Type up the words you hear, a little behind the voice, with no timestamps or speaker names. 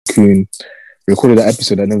Coon recorded that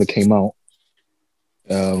episode that never came out.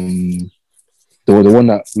 The one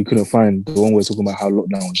that we couldn't find, the one we're talking about how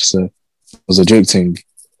lockdown was a joke thing.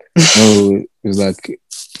 It was like,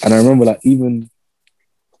 and I remember like even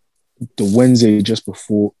the Wednesday of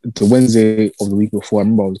the week before, I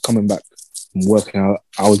remember I was coming back from work and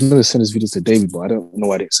I was going to send this video to David, but I don't know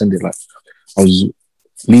why I didn't send it. Like I was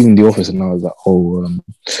leaving the office and I was like, oh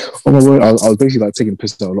my word, I was basically like taking the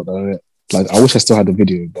piss out a lot. Like I wish I still had the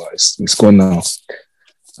video, but it's gone now.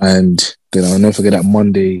 And then I'll never forget that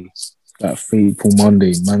Monday, that fateful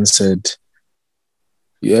Monday, man said,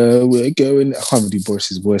 yeah, we're going. I can't really do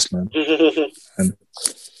Boris's voice, man. and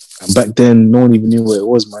back then, no one even knew what it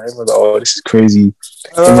was, man. Everyone was like, oh, this is crazy.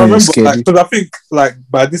 I remember, because I think, like,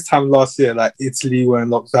 by this time last year, like, Italy were in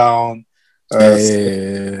lockdown.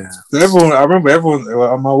 Yeah. So I remember everyone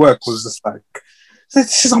at my work was just like,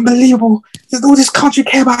 this is unbelievable. All this country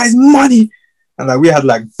care about is money. And, like, we had,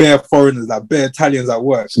 like, bare foreigners, like, bare Italians at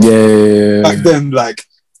work. Yeah. Back then, like,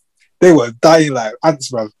 they were dying like ants,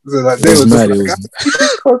 bro. So, like, they were mad, they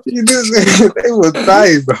were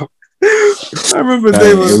dying, bro. I remember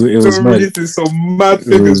they were releasing some mad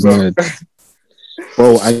figures, bro.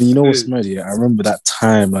 Bro, and you know what's mad? Yeah, I remember that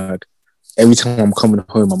time. Like every time I'm coming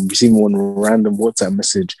home, I'm receiving one random WhatsApp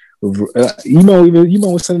message. With, you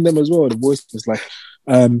was sending them as well. The voice was like,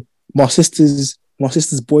 "My sister's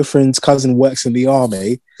boyfriend's cousin works in the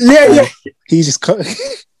army." Yeah. He's just cut.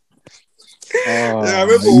 Yeah, I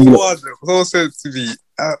remember one. Someone said to me,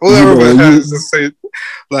 all I remember is just saying,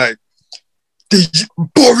 like,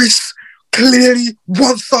 Boris clearly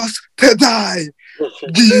wants us to die.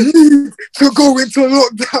 We need to go into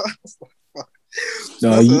lockdown.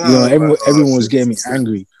 Everyone was getting me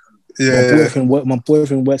angry. Yeah, my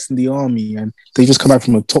boyfriend works in the army, and they just come back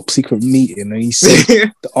from a top secret meeting, and he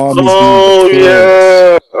said the army. Oh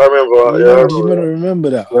yeah, I remember. Yeah, do you remember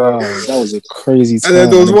that? Oh, that was a crazy time. And then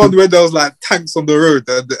there was one where there was like tanks on the road.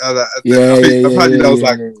 Apparently that was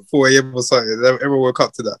like 4 a.m. or something. Everyone woke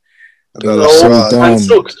up to that. And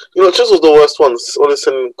Chooks, Chooks was the worst ones. Always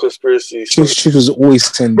sending conspiracies. Chooks was always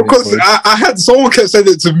sending because I had someone kept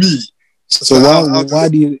sending it to me. So why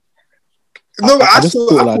do you? No, I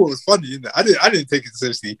thought it was funny. Innit? I didn't take it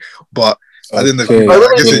seriously, but I didn't. I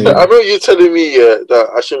remember you telling me that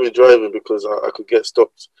I shouldn't be driving because I could get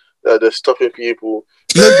stopped. They're stopping people.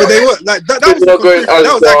 No, but they were like that. That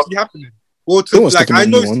was actually happening. Well, I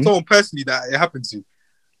know someone personally that it happened to.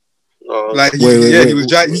 He was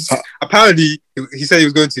driving. Apparently, he said he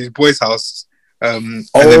was going to his boy's house. And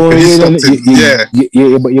then police stopped him.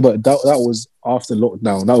 But that was after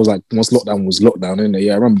lockdown. That was like once lockdown was lockdown, innit?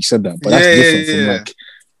 Yeah, I remember you said that. But that's different from like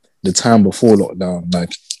the time before lockdown,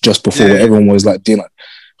 like just before where everyone was like doing like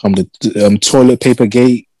the toilet paper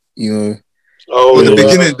gate, you know.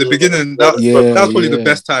 The beginning. That was probably the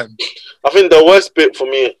best time. I think the worst bit for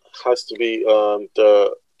me has to be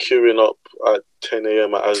the queuing up at 10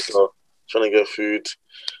 a.m. at Asda trying to get food.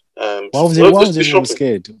 Why was everyone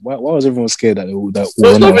scared? Why was everyone scared that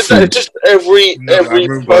just every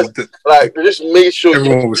person, like they just made sure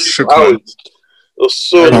everyone was shook. I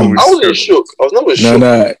wasn't shook. I was never shook.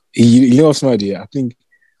 No. You know what's my idea? I think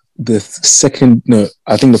the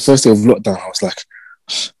first day of lockdown, I was like,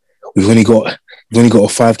 we've only got a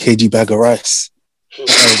 5 kg bag of rice.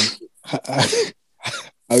 How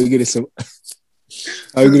are we gonna survive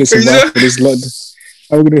for this lockdown?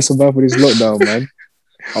 How are we gonna survive for this lockdown, man?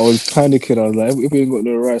 I was panicking. I was like, if we ain't got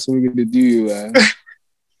no rice, what are we gonna do, man?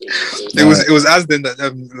 It was as then that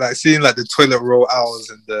like seeing like the toilet roll hours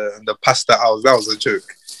and the pasta hours. That was a joke.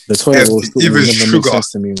 The toilet roll still never made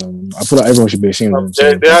sense to me, man. I feel like everyone should be ashamed of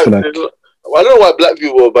themselves. I don't know why black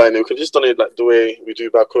people were buying it. We could just done it like the way we do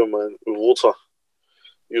back home, man, with water.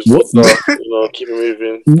 Use water, keep it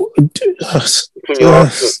moving.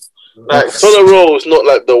 Like toilet roll is not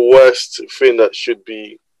like the worst thing that should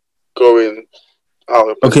be going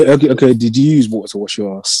out. Okay. Did you use water to wash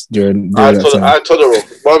your ass during I that time? I had toilet roll,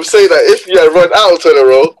 but I'm saying that if you had run out of toilet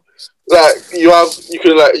roll, like you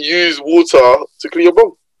can like use water to clean your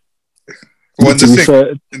bum. Or in the sink,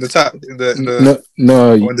 in the tap, in the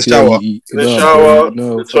shower,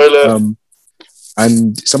 the toilet.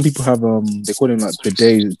 And some people have they call them like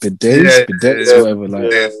bidets, whatever.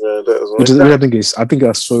 Like, I think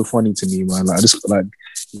that's so funny to me, man. Like I just like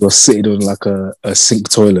you're sitting on like a sink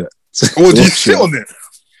toilet. Oh, do you sit on it?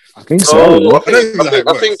 I think so. I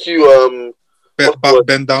think you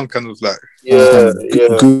bend down, kind of like. Yeah.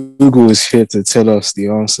 Google is here to tell us the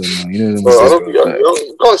answer, man. You know what I'm saying?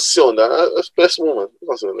 You can't sit on that. That's best woman. You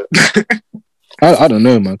can't sit on that. I don't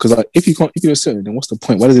know, man. Because like, if you don't sit on it, then what's the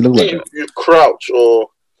point? Why does it look like that? You crouch or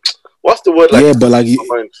What's the word like? Yeah, but like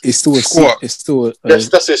Mind? it's still a Squat. It's still a, Yes,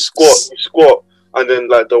 that's it. Squat. You squat, and then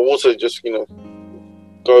like the water just goes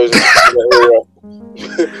into the area,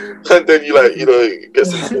 and then it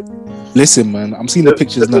gets. Listen, man, I'm seeing the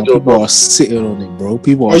pictures now. People are sitting on it, bro.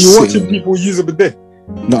 People are. Are you sitting watching on people use a bidet?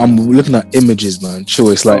 No, I'm looking at images, man. Chill.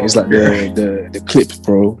 It's like the clip,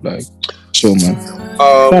 bro. Like, chill, man.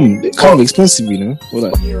 It can't be expensive, you know.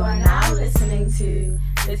 Like, you are now listening to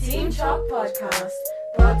the Team Chalk podcast,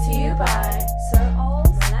 brought to you by Sir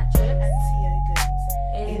Ols, Electric, and CO Goods.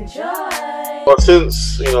 Enjoy. But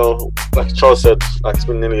since like Charles said, like it's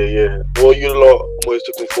been nearly a year. What you lot most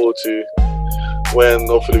looking forward to when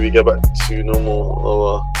hopefully we get back to normal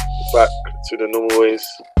or back to the normal ways?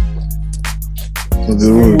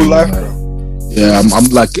 Normal life, yeah, I'm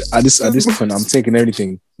like at this point, I'm taking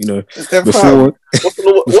everything. Before what's the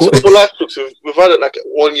normal life? We've had it like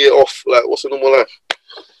 1 year off. Like, what's the normal life?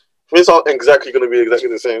 Things aren't exactly going to be exactly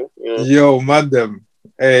the same. Yo, madam.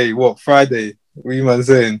 Hey, what Friday? What you man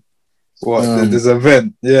saying? What? There's an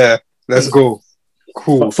event. Yeah, let's go.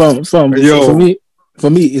 Cool. From yo. For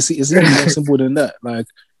me, it's even more simple than that. Like,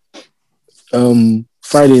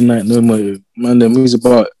 Friday night, no more. Man, the movie's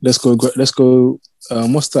about let's go.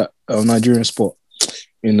 What's that Nigerian spot?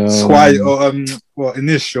 Swai or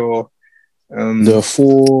Inish or the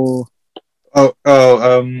four. I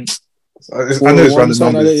know it's random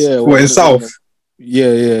numbers. In South.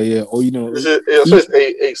 Yeah. Or it's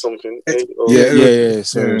eight something. Yeah.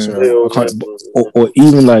 Sorry. I can't, or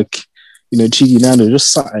even like cheeky Nando,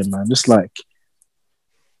 just something, man. Just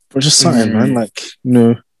something, man. Like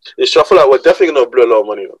It's I feel like we're definitely gonna blow a lot of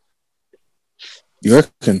money though. You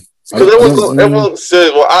reckon? Because everyone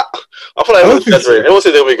says, well, I feel like everyone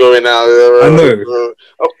says they'll be going out. I know.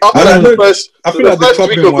 I feel like the first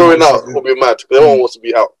week of going out will be mad because everyone wants to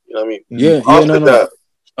be out. You know what I mean? Yeah. After that,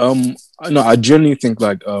 I genuinely think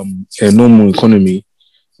like in a normal economy,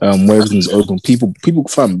 where everything's open, people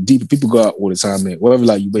go out all the time, mate. Whatever,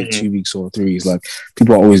 like you wait 2 weeks or 3 weeks, like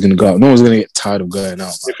people are always gonna go out. No one's gonna get tired of going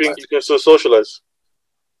out. You think you can still socialize?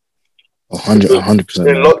 100%.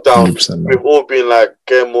 In lockdown, 100%, we've all been like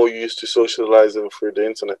getting more used to socializing through the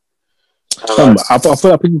internet. I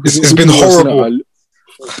feel like it's been horrible.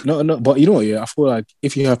 No, but you know what? Yeah, I feel like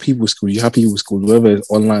if you have people with school, whether it's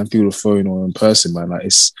online through the phone or in person, man. Like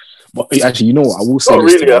it's. But actually, you know what? I will say. Not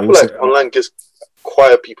really. I feel like online gives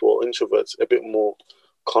quiet people, introverts, a bit more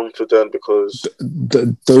confident because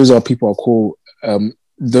those are people I call.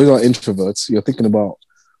 Those are introverts. You're thinking about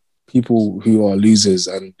people who are losers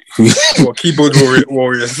and who keyboard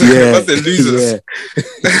warriors. Yeah, that's the losers. Yeah.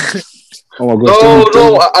 Oh my gosh!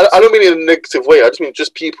 No, I don't mean in a negative way. I just mean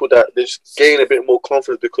just people that they just gain a bit more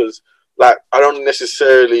confidence because, like, I don't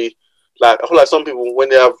necessarily like. I feel like some people when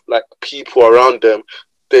they have like people around them,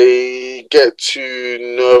 they get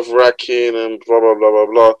too nerve-wracking and blah blah blah blah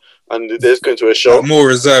blah, and they're just going to a show. Like more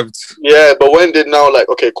reserved. Yeah, but when they're now like,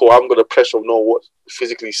 okay, cool, I'm gonna pressure of no one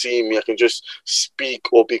physically seeing me. I can just speak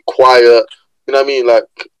or be quiet. You know what I mean? Like.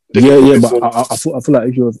 Yeah, but I feel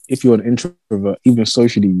like if you're an introvert, even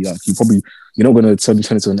socially, like you're not gonna turn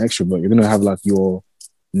into an extrovert. You're gonna have like your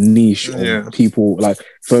niche of people. Like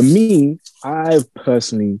for me, I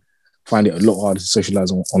personally find it a lot harder to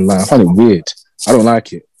socialize online. I find it weird. I don't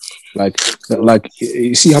like it. Like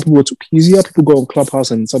you see how people go on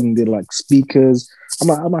Clubhouse and suddenly they're like speakers. I'm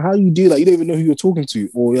like, how do you do that? You don't even know who you're talking to,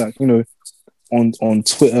 or like on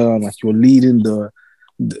Twitter, like you're leading the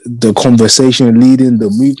conversation, leading the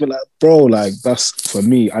movement, like bro, like that's for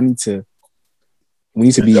me. We need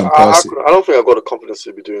to be in person. I don't think I've got the confidence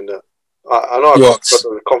to be doing that. I know I'm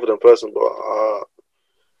a confident person,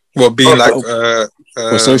 but being like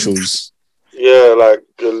for socials. Yeah, like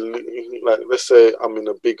let's say I'm in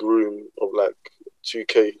a big room of like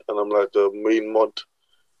 2K and I'm like the main mod.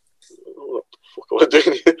 What the fuck am I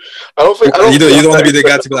doing here? You don't want to be the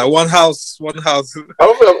guy to be like one house. I feel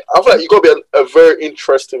like you got to be a very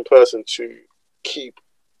interesting person to keep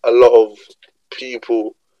a lot of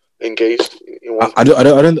people engaged in one. I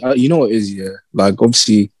don't. You know what it is? Yeah, like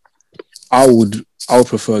obviously, I would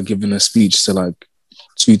prefer giving a speech to like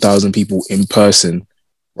 2,000 people in person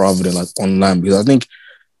rather than like online, because I think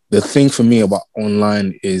the thing for me about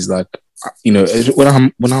online is like, when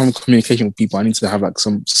I'm communicating with people, I need to have like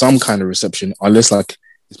some kind of reception, unless like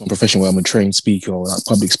it's my profession where I'm a trained speaker or like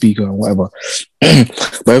public speaker or whatever.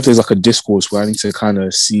 But if there's like a discourse where I need to kind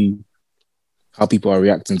of see how people are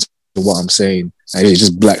reacting to what I'm saying, and it's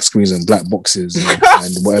just black screens and black boxes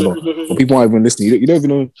and whatever, but people aren't even listening. You don't even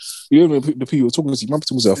know the people you're talking to. You might be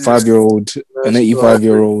talking to a 5-year-old, an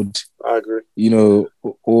 85-year-old. I agree. I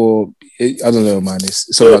don't know, man.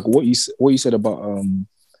 So like what you said about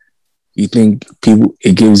you think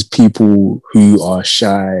it gives people who are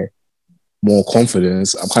shy more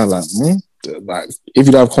confidence? I'm kind of like, if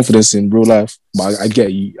you don't have confidence in real life, but I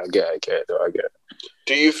get you. I get it.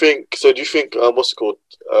 Do you think? What's it called?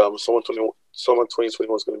 Someone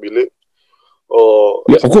 2021 is going to be lit. Or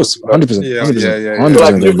yeah, of course, 100%. Yeah.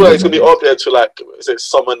 like, do you feel like it's going to be up there to like, is it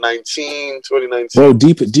summer 2019? Bro,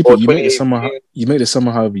 deeper. Or You make the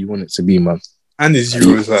summer however you want it to be, man. And it's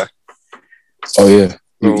Euros, like. Oh yeah,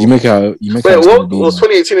 you make it. Wait, what was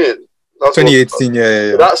 2018? 2018,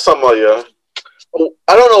 yeah. That summer, yeah.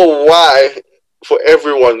 I don't know why. For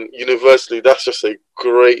everyone universally, that's just a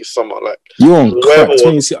great summer. Like you're on crap.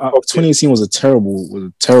 2018 was a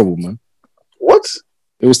terrible, man. What?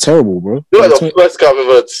 It was terrible, bro. You're like the first guy I've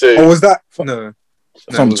ever say. Oh, was that? No.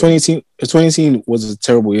 From 2018 was a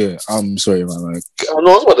terrible year. I'm sorry, man. Like,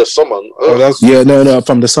 no, it's about the summer. No.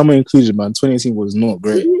 From the summer included, man. 2018 was not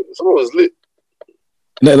great. Summer was lit.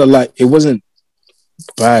 No, like it wasn't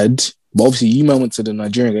bad, but obviously you man went to the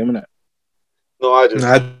Nigerian game, innit? No, I didn't. No,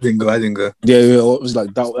 I didn't go. Yeah, it was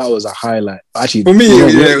like that was a highlight. Actually, for me,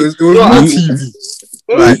 it was on TV.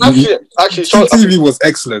 Actually, TV was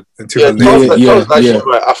excellent in 2018. Yeah.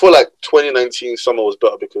 Right. I feel like 2019 summer was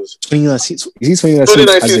better because 2019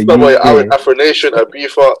 summer, Afro Nation,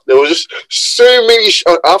 Ibiza, there was just so many.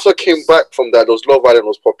 After I came back from that, there was Love Island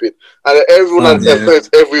was popping, and everyone had events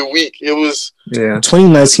every week. It was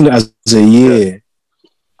 2019 as a year.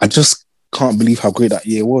 I just can't believe how great that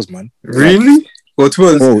year was, man. Really? Well,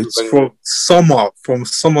 from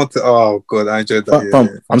summer to oh god, I enjoyed that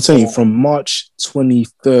year. I'm telling you, from March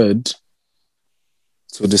 23rd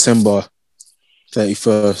to December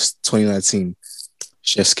 31st, 2019,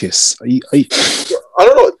 chef's kiss. I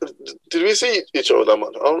don't know. Did we see each other that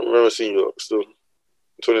much? I don't remember seeing you still.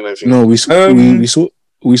 2019. No, we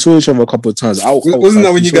saw each other a couple of times. Wasn't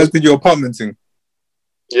that when you guys did your apartment thing?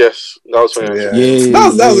 Yes, that was 2019.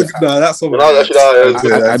 That's something.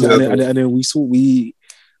 And then we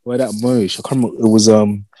were that merge. I can't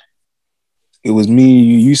remember. It was me.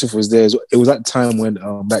 Yusuf was there. It was that time when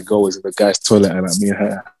that girl was in the guy's toilet and me and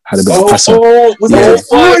her had a bit of pass. Oh my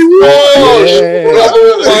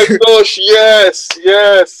gosh! Yes.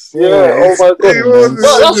 Oh my god!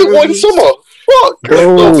 That's a one summer. Fuck.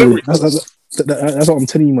 That's what I'm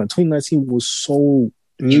telling you, man. 2019 was so.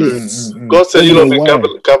 God said you lot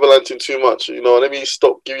been gabalanting too much. Let me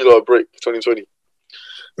stop. Give you a break. 2020.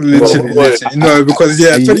 Literally. No, because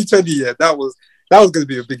 2020. That was going to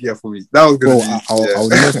be a big year for me. That was going to be.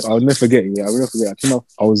 I'll never forget. Yeah, I'll never forget.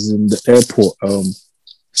 I was in the airport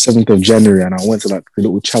 7th of January, and I went to like the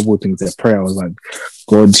little chapel things there. Prayer. I was like,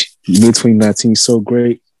 God, you made 2019 so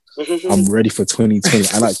great. I'm ready for 2020.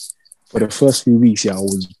 And like for the first few weeks, I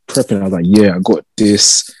was prepping. I was like, I got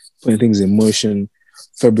this. Putting things in motion.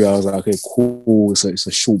 February, I was like, okay, cool. So it's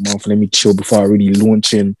a short month. Let me chill before I really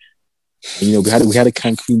launch in. And, we had a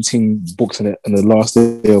Cancun thing booked on the last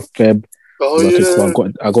day of Feb.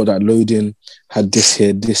 Cool, I got that loading. Had this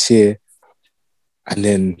here, and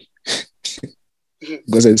then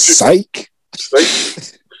was it psych?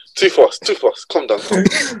 Too fast. Calm down.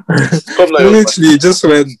 Literally, just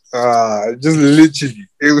when,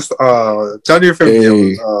 it was January,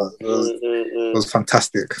 February. Was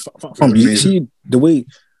fantastic. You see the way,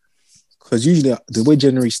 because usually the way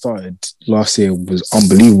January started last year was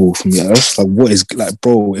unbelievable for me. I was like, what is like,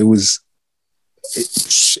 bro? It was.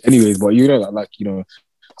 Anyways, but I feel like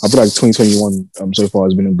 2021 so far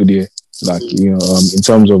has been a good year. Like in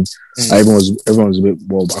terms of everyone's a bit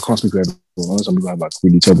I can't speak for everyone. Some people have like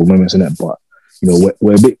really terrible moments in that, but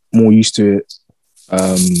we're a bit more used to it.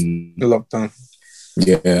 The lockdown.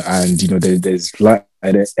 Yeah, and there's light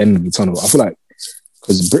at the end of the tunnel. I feel like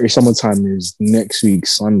because British summertime is next week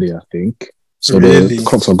Sunday, I think. So really? The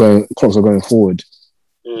clocks are going forward.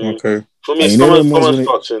 Okay. For me, summer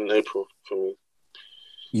starts in April. For me.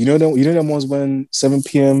 You know them ones when 7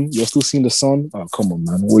 p.m. you're still seeing the sun. Oh come on,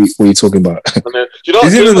 man! What are you talking about?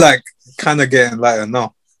 It's even like kind of getting lighter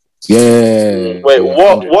now. Yeah. Wait,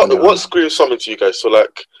 what screams summer to you guys? So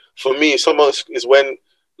like for me, summer is when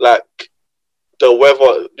like the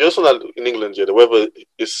weather. In England, the weather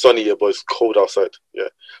is sunny, but it's cold outside. Yeah,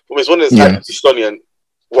 for me, it's when it's actually sunny and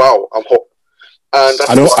wow, I'm hot. And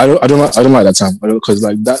I don't like that time because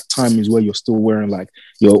like that time is where you're still wearing like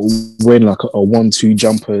a 1-2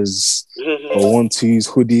 jumpers or 1-2s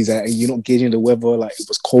hoodies and you're not gauging the weather. Like it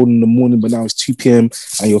was cold in the morning, but now it's 2 p.m.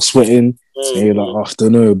 and you're sweating and you're like, oh, I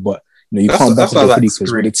don't know, but you can't back up the hoodie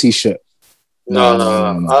because with a t-shirt.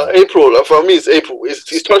 No. April for me, it's April.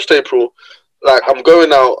 It's touched April. Like I'm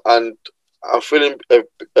going out and I'm feeling a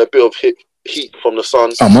bit of heat from the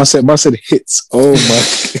sun. Man said hits. Oh my!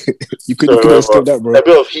 you couldn't escape that, bro. A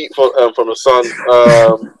bit of heat from the sun.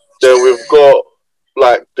 Then we've got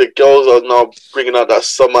like the girls are now bringing out that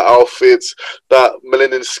summer outfits. That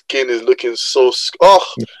melanin skin is looking so so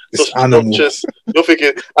scrumptious. You're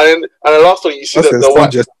thinking, and the last one you see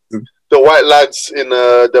the white lads in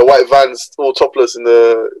the white vans, all topless in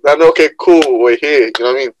the. And okay, cool, we're here. You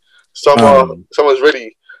know what I mean? Someone's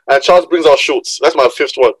ready. And Charles brings out shorts. That's my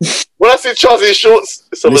fifth one. When I see Charles in shorts,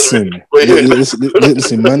 listen,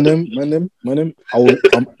 man, them.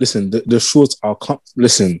 Listen, the shorts are.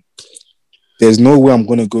 Listen, there's no way I'm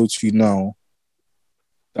gonna go to now.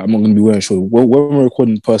 That I'm not gonna be wearing shorts. When we're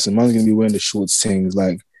recording in person, man's gonna be wearing the shorts things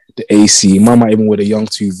like the AC. Man might even wear the Young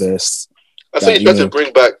 2 vest. I think you better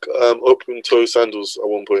bring back open toe sandals at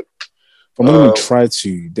one point. I'm not even try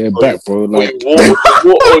to. They're back, bro. Like you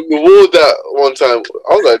wore that one time.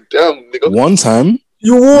 I was like, damn, nigga. One time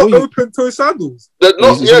you wore open toe sandals. The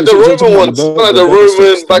Roman ones, like the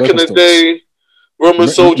Roman back in the day, Roman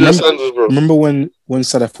soldier sandals, bro. Remember when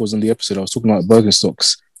Sadaf was on the episode? I was talking about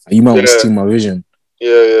Birkenstocks, and you might want to steal my vision.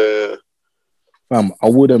 Yeah. Fam, I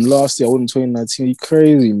wore them last year. I wore them 2019. You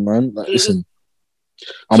crazy, man? Like, listen.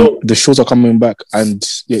 The shorts are coming back, and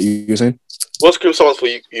you're saying what's cream summer for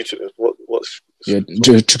you two? What's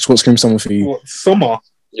what's cream summer for you? What, summer?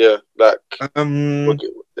 Yeah, like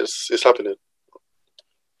it's happening.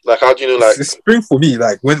 Like, how do you know? Like, it's spring for me.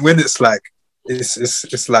 Like when it's like it's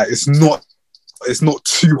like it's not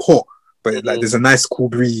too hot, but like there's a nice cool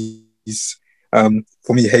breeze. For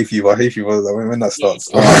me, hay fever. Like, when that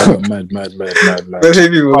starts. Mad. When hay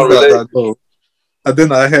fever starts, and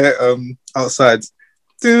then I hear outside.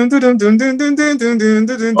 The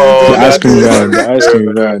ice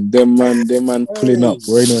cream van. Them man pulling up,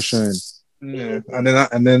 rain or shine. Yeah,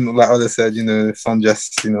 and then like others said, sun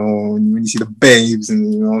just, when you see the babes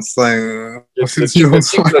and it's like the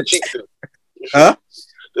cheeks. Huh?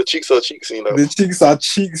 The cheeks are cheeksing. The cheeks are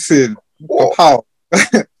cheeksing. How?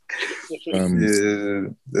 Then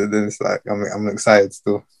it's like I'm excited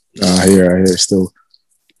still. I hear still.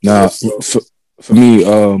 Now, for me,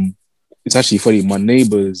 it's actually funny. My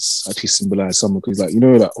neighbors actually symbolize summer because, like,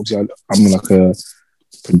 obviously I'm like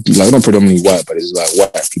not predominantly white, but it's like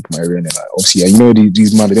white people in my area, and like obviously,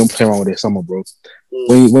 these man, they don't play around with their summer, bro.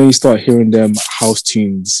 When you start hearing them house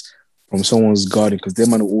tunes from someone's garden, because their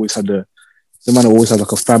man always had like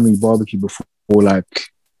a family barbecue before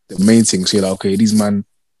like the main thing. So you're like, okay, these man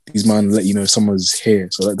let you know summer's here.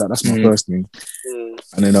 So that's my first thing,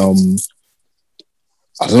 and then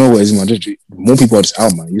I don't know what it is, man. Just more people are just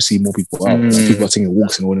out, man. You see more people out. Like, people are taking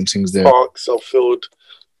walks and all them things there. Parks are filled.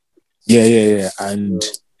 Yeah. And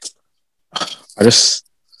I just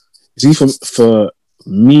see for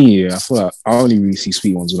me, I feel like I only really see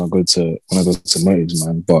sweet ones when I go to motives,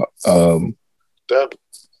 man. But damn.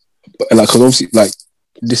 But like, cause obviously, like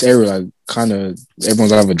this area, like kind of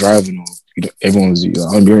everyone's either driving or everyone's. I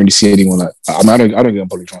don't really see anyone like. I don't get on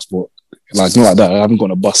public transport. Like not like that. I haven't got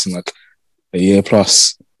on a bus in like a year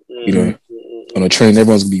plus, on a train,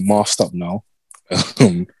 everyone's gonna be masked up now.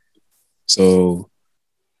 So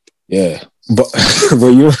yeah, but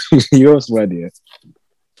you're ready.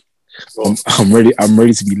 I'm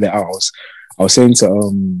ready to be let out. I was saying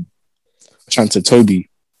to Toby,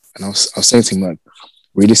 and I was saying to him, like,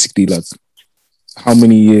 realistically, like, how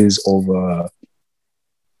many years of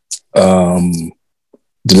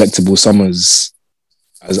delectable summers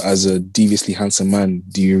as a deviously handsome man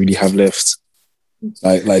do you really have left?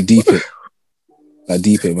 Like deep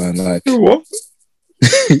it, man. Like what?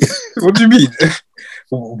 What do you mean?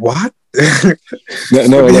 What?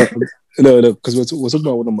 No. Because we're talking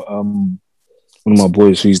about one of my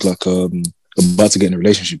boys who's like about to get in a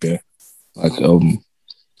relationship. Yeah, like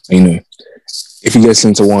if he gets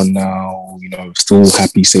into one now, still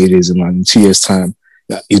happy stages, and like in 2 years' time,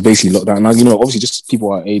 he's basically locked down. Now, obviously, just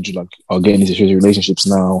people our age like are getting into relationships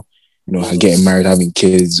now. Getting married, having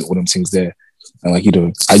kids, all them things there. And like,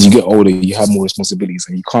 as you get older, you have more responsibilities,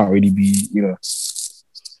 and you can't really be,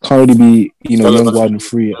 young, wild and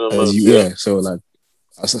free as you. Yeah. So like,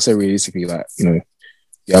 I say realistically, like, you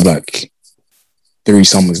have like 3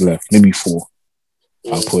 summers left, maybe 4.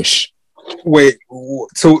 I'll push. Wait,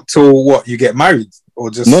 till what? You get married or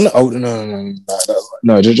just no,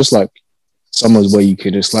 just like summers where you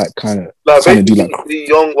could just like kind of do like the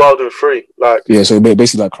young, wild and free, like so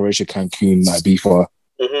basically like Croatia, Cancun, like before.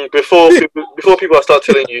 Before people start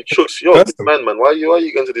telling you, Chooks, you're a big man, why are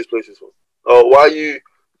you going to these places for? Or why are you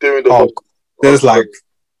doing the whole? There's like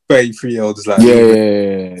 33-year-olds like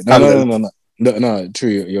No, true,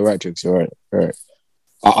 you're right, Chooks, you're right.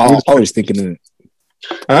 I was thinking it.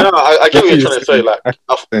 I get what you're trying to say. Like,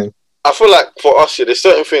 I feel like for us here, there's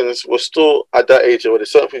certain things we're still at that age where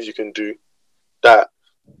there's certain things you can do that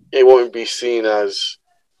it won't be seen as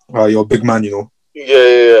you're a big man, you know.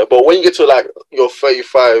 Yeah. But when you get to like you're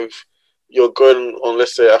 35, you're going on,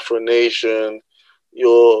 let's say, Afro Nation,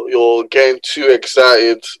 you're getting too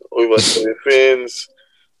excited over certain things.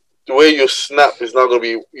 The way you snap is not gonna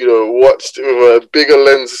be, you know, watched with a bigger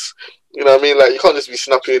lens. You know what I mean? Like you can't just be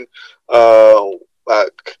snapping,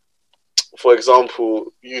 like for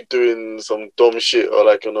example, you doing some dumb shit or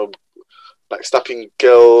like, you know, like snapping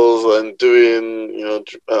girls and doing, you know,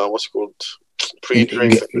 what's it called,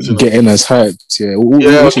 pre-drinks, getting us hyped. Yeah,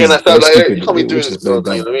 getting us hyped. Like, you can't be doing this. You know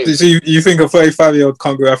what I mean? So you think a 35-year-old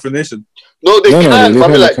can't go Afro Nation? No, they can. I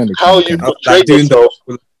mean, like how you portray yourself.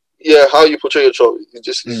 Yeah, how you portray yourself is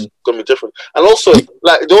just gonna be different. And also,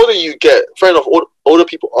 like the older you get, fair enough, older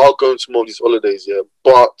people are going to more of these holidays, yeah.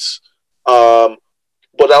 But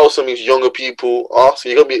that also means younger people are. So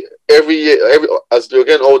you're gonna be every year, as you're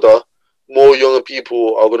getting older, more younger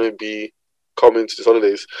people are gonna be coming to these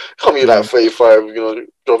holidays. Can't be like 35, you know,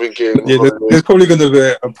 dropping games. Yeah, there's probably gonna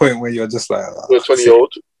be a point where you're just like, you're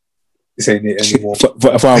 20-year-old. This ain't it anymore.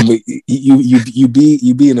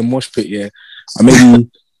 You be in a mosh pit, yeah.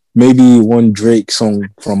 And maybe one Drake song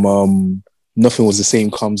from Nothing Was the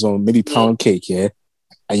Same comes on, maybe Pound Cake, yeah.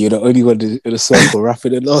 And you're the only one in the circle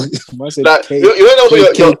rapping along. Like, you know,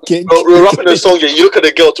 you're rapping a song, yeah. You look at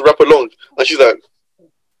the girl to rap along, and she's like.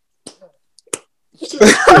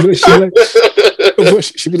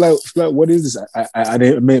 She'd be like, what is this? I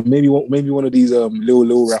maybe one of these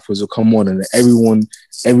little rappers will come on and everyone's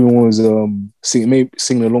singing along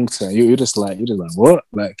to that. You're just like what?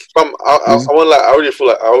 Like I already feel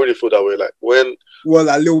that way. Like when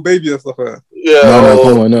like Lil Baby and stuff. Yeah. No,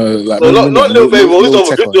 come on, no. Like not Lil Baby. Who's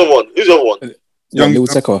the one? Who's the one? Young Lil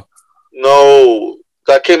Tecca. No,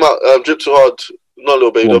 that came out. Drip Too Hard. Not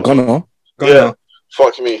Lil Baby. Gunna. Yeah.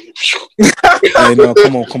 Fuck me. Hey, no,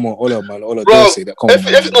 come on, Ola, man. Ola, bro, don't say that. Come on, if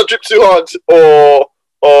it's not Drip Too Hard or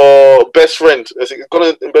Best Friend, is it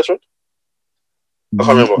gonna in Best Friend? I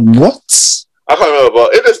can't remember. What? I can't remember,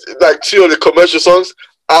 but it is like two of the commercial songs.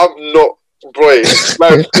 I'm not, bro. It's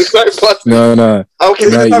like no. I'm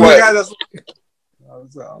kidding. No,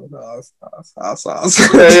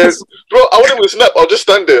 Bro, I wouldn't even snap. I'll just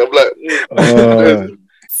stand there. I'm like,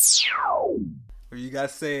 What you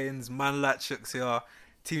guys saying is Man Latchooks here,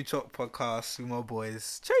 Team Chop podcast with my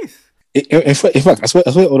boys. Chase. In fact, I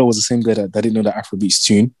swear Ola was the same guy that didn't know the Afrobeats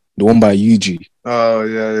tune, the one by UG. Oh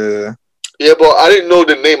yeah. Yeah, but I didn't know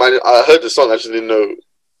the name. I heard the song. I just didn't know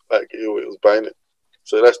like it was buying it.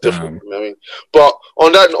 So that's different. You know what I mean? But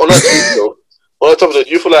on that topic,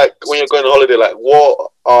 do you feel like when you're going on holiday, like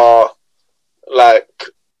what are like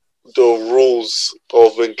the rules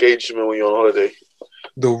of engagement when you're on holiday?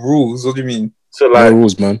 The rules? What do you mean? So like, no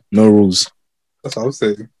rules, man. No rules. That's what I'm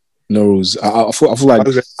saying. No rules. I feel like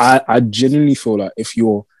I genuinely feel like if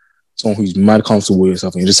you're someone who's mad comfortable with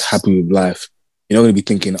yourself and you're just happy with life, you're not gonna be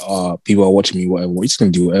thinking, people are watching me, whatever. You're just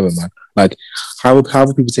gonna do whatever, man. Like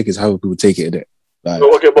however people take it is however people take it. Like,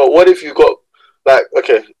 okay, but what if you got like well,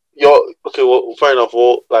 fair enough.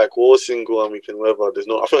 We're single and we can whatever. There's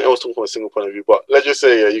no. I think I was talking from a single point of view, but let's just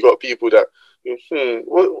say you got people that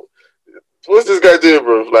what's this guy doing,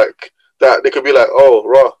 bro? Like that they could be like, oh,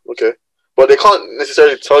 raw, okay. But they can't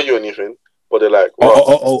necessarily tell you anything. But they're like,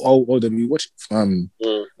 then we watch. Listen,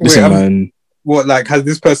 man. What, like, has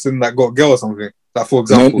this person like got a girl or something? Like, for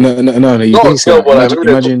example, no. You no, think but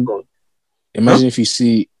imagine if you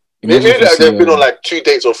see. Maybe like they've been on like 2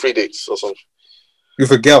 dates or 3 dates or something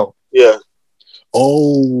with a girl. Yeah.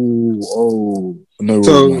 Oh, no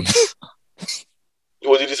rules, man.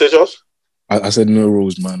 What did you say, Charles? I said no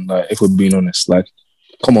rules, man. Like, if we're being honest, like,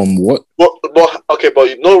 come on, what? But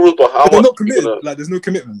no rules, but how much? They're not committed. Like, there's no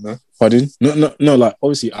commitment, no. Pardon? No. Like,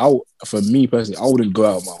 obviously, for me personally, I wouldn't go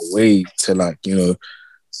out of my way to like,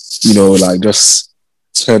 like just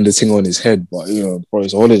turn the thing on his head. But for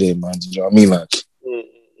his holiday, man. Do you know what I mean? Like,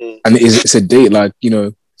 and it's a date. Like,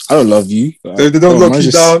 I don't love you. Like, so if they don't lock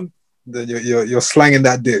you down, then you're slanging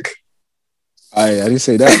that dick. I didn't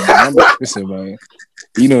say that, man. Listen, man.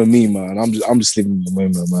 You know me, man. I'm just living in the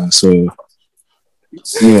moment, man. So,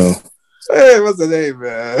 Hey, what's the name,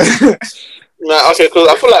 man? Nah, okay, because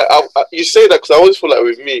I feel like you say that because I always feel like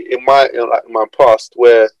with me in my past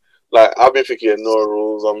where like I've been thinking no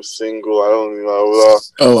rules, I'm single, I don't know.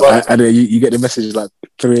 And then you get the message like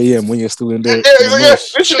 3 a.m. when you're still in there. Yeah,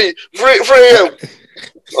 literally 3 a.m.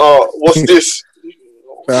 What's this?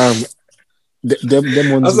 Them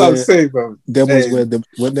ones. That's what I'm saying, bro. Them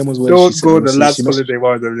ones where don't go the last holiday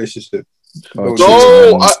while in the relationship. Oh,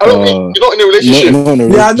 No, I don't mean you're not in a relationship. No,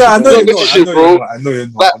 Yeah, I know Not in a you're relationship, not. bro. I know you're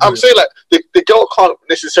not. Like I'm saying, like the girl can't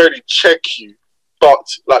necessarily check you, but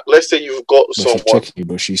like let's say you've got But she's someone. checking you,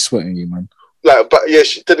 but she's sweating you, man. Like, but yeah,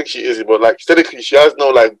 she technically is, but like technically she has no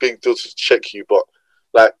like big deal to check you, but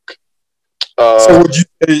like, So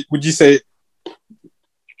would you say,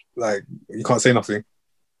 like, you can't say nothing?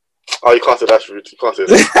 oh, you can't say that's rude. You can't say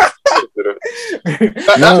that.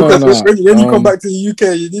 When you come back to the UK,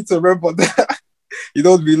 you need to remember that you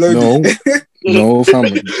don't be lonely. No,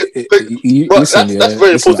 family. Listen, that's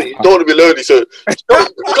very important. You don't want to be lonely, so you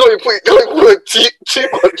can't be too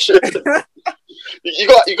much. You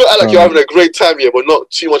got to act like you're having a great time here, but not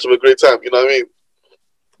too much of a great time. You know what I mean?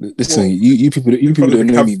 Listen, you people don't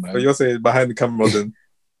know me, man. But you're saying behind the camera, then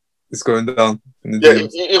it's going down. Yeah,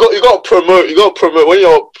 you got to promote. You got to promote when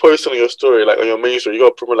you're posting on your story, like on your main story. You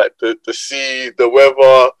got to promote like the sea, the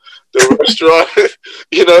weather, the restaurant.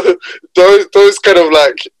 You know, those kind of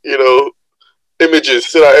like images.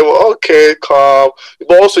 So like, okay, calm.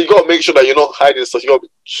 But also, you got to make sure that you're not hiding stuff. You got to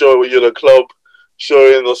show when you're in a club,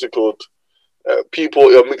 showing what's it called.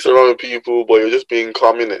 People, you're mixing around with people, but you're just being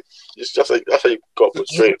calm in it. It's just like that's how you got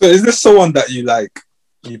portrayed. So is this someone that you like,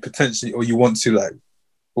 you potentially, or you want to like,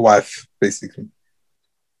 wife, basically?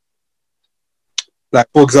 Like,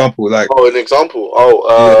 for example, like an example.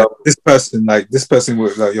 this person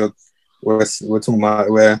with like we're talking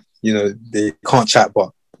about where they can't chat,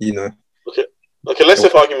 but Okay. Let's say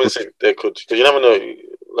for argument's sake they could, because you never know.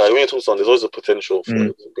 Like when you talk to someone, there's always a potential for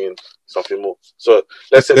it being something more. So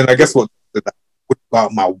let's say. Then I guess what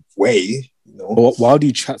about my way? Why do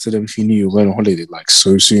you chat to them if you knew you were going on holiday like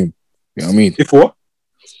so soon? You know what I mean? If what?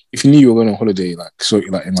 If you knew you were going on holiday like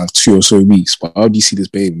in like 2 or so weeks, but how do you see this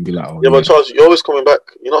babe and be like, yeah, but Charles, you're always coming back.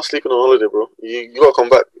 You're not sleeping on holiday, bro. You gotta come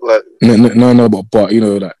back. Like no, but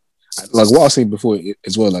like what I was saying before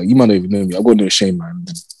as well. Like you might not even know me. I've got no shame, man.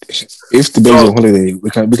 If the babe's on holiday, we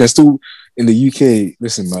can still in the UK.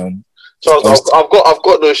 Listen, man. Charles, I've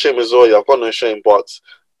got no shame as well. Yeah, I've got no shame, but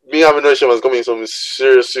me having no shame has got me in some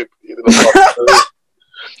serious soup.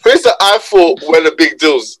 Things that I thought were the big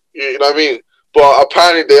deals. You know what I mean? But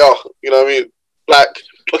apparently they are. You know what I mean? Like,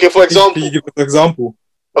 okay, for example. Can you give an example?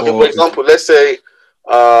 Okay, for example, let's say,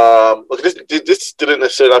 this didn't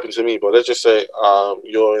necessarily happen to me, but let's just say,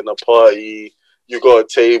 you're in a party, you got a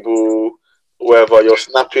table, wherever, you're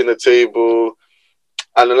snapping the table,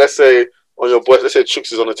 and then let's say on your boy, let's say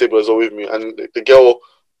Chooks is on the table as well with me, and the girl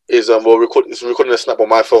is recording a snap on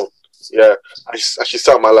my phone. Yeah, and she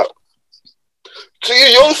sat on my lap. So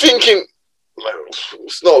you're thinking, like,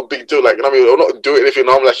 it's not a big deal. Like, I mean, I'm not doing anything.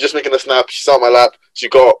 I'm like, she's just making a snap. She sat on my lap. She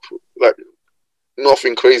got up. Like,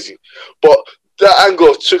 nothing crazy. But that angle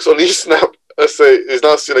of Chooks on his snap, let's say, is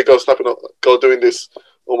now seeing a girl snapping, girl doing this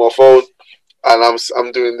on my phone, and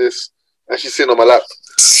I'm doing this, and she's sitting on my lap.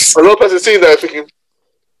 Another person seeing that, thinking,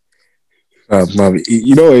 man,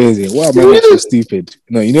 you know what it is? Why am I not so stupid?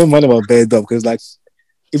 No, man, I'm bad up because like,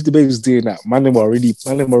 if the baby's doing that, man, I'm already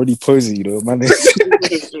posing. Man.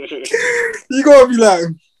 You gotta be like,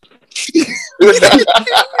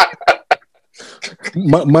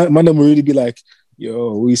 man, I'm already be like,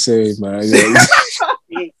 yo, we say, man.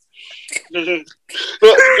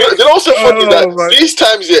 Also funny that these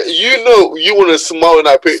times, yeah, you want to smile in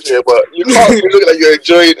that picture, but you can't be looking like you're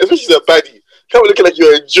enjoying, especially the baddie. You can't be looking like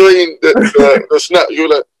you're enjoying the snap. You're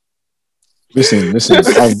like, listen.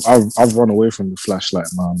 I've run away from the flashlight,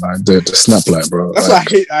 man. Like the snap light, bro. That's what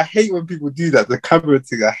I hate when people do that. The camera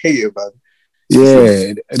thing, I hate it, man.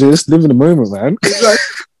 Yeah, just live in the moment, man.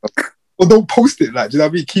 Or don't post it, like, do you know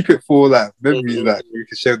what I mean? Keep it for like memories, like you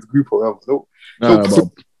can share with the group or whatever.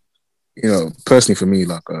 But personally for me,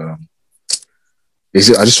 like, I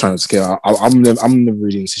just try not to care. I'm never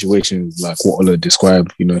really in situations like what Ola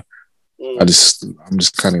described. I'm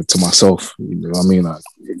just kind of to myself. You know what I mean? Like,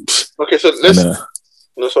 okay, so let's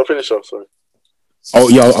finish off. Sorry. Oh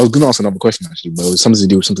yeah, I was gonna ask another question actually, but it was something to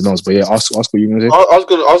do with something else. But yeah, ask what you were gonna say. I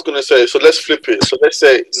was gonna say. So let's flip it. So let's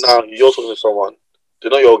say now you're talking to someone.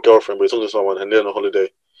 They're not your girlfriend, but you're talking to someone, and they're on a holiday,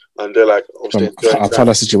 and they're like, I've had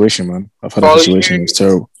that situation, man. I've had that situation. It's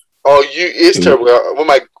terrible. It's terrible. When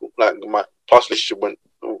my past relationship went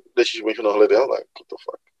on a holiday, I was like, what the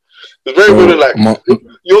fuck? It's very weird. Like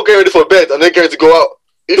you're getting ready for bed, and they're getting ready to go out.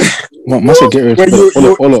 Must get ready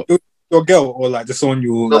for your girl, or like just someone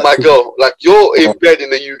you? No, my girl. Like you're in bed in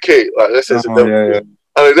the UK. Like let's say it's yeah.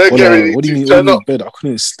 And they're getting ready. What do you mean? You're in bed? I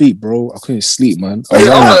couldn't sleep, bro. I couldn't sleep, man.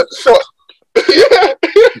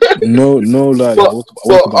 No, like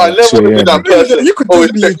I never been that person. You could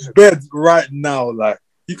just be in bed right now, like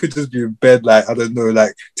you could just be in bed, like I don't know,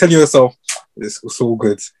 like telling yourself it's all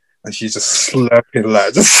good, and she's just slurping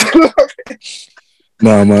like just slurping.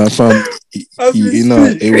 Nah, man, fam, you know,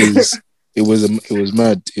 it was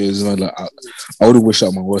mad. It was mad. Like I would have wished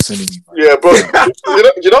out my worst enemy. Man. Yeah, bro.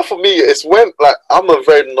 you know, for me, it's when like I'm a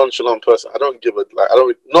very nonchalant person. I don't give a like. I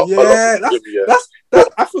don't not. Yeah, that's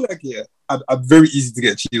I feel like I'm very easy to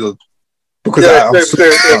get cheated on because I'm I've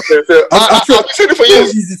said it for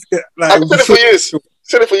years. I've said it for years.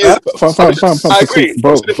 Said it for years. Fam, I agree,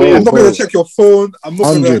 bro. I'm not gonna check your phone. I'm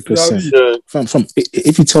not 100%. gonna. Fam,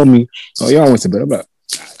 if you tell me, oh yeah, I went to bed, I'm like,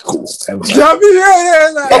 cool. You know what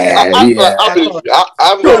I mean?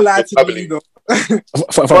 I'm not. I believe.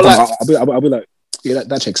 I'll be like, yeah,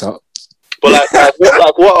 that checks out. But like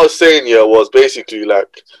what I was saying here was basically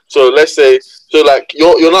like, so let's say, so like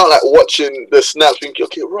you're not like watching the snaps thinking,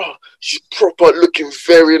 okay, raw, she's proper looking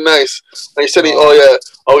very nice, and you're saying,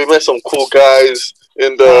 we met some cool guys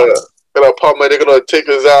in the apartment, they're gonna take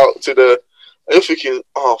us out to the, and you're thinking,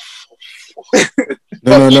 oh.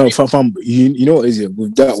 No, fam. You know what is it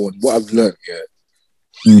with that one? What I've learned,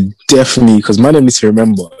 you definitely, because man, I need to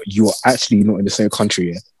remember you are actually not in the same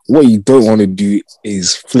country. Yeah? What you don't want to do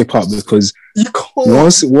is flip out because you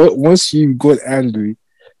can't. Once you got angry,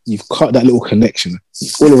 you've cut that little connection.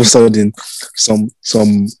 All of a sudden, some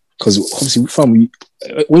because obviously, fam,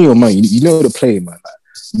 when you're a man, you know the play, man. Like,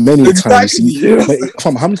 many times,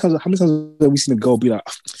 fam, how many times have we seen a girl be like,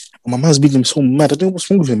 my man's being so mad. I don't know what's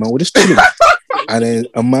wrong with him, man. We're just chilling. And then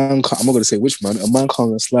a man, I'm not going to say which man, a man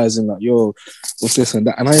comes and slides in like, yo, what's this and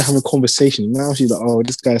that? And I have a conversation. Now she's like, oh,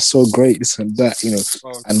 this guy's so great, this and that, you know.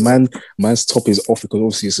 Oh, and man's top is off because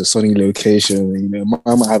obviously it's a sunny location. You know,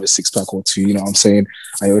 man might have a 6-pack or 2, you know what I'm saying?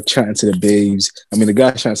 And you're chatting to the babes. I mean, the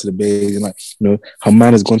guy chatting to the babes and like, you know, her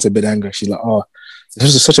man has gone to bed angry. She's like, oh,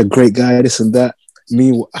 this is such a great guy, this and that.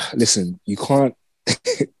 Me, listen, you can't,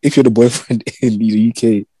 if you're the boyfriend in the UK,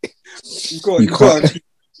 you can't.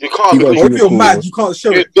 If you're mad, you can't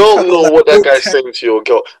show it. You don't know what that guy's saying to your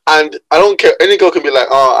girl, and I don't care. Any girl can be like,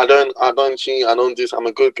 "Oh, I don't cheat, I don't this, I'm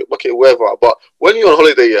a good, okay, whatever." But when you're on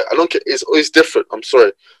holiday, I don't care. It's different. I'm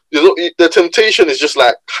sorry. The temptation is just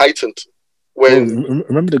like heightened. When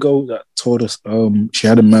remember the girl that told us, she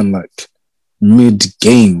had a man like mid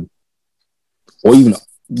game, or even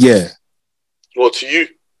What to you?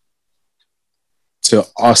 To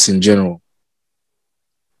us in general.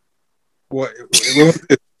 What?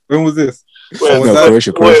 When was this?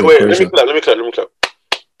 Croatia. Wait. Let me clap.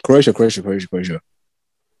 Croatia.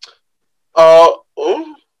 Oh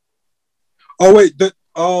wait, the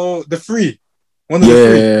 3. One of the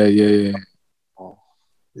 3. Yeah. Oh,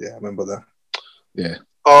 yeah, I remember that. Yeah.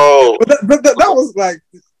 Oh, but that was like,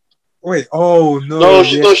 wait. Oh no. No,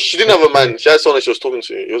 she didn't have a man. She had someone she was talking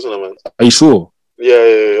to. It wasn't a man. Are you sure? Yeah,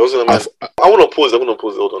 it wasn't a man. I want to pause.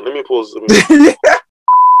 Hold on. Let me pause.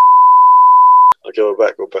 Okay, we're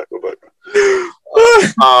back.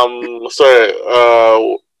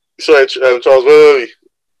 Sorry, Charles, where were we?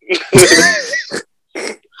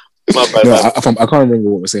 My bad. No, I can't remember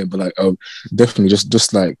what we're saying, but like, definitely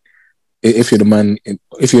just like, if you're the man in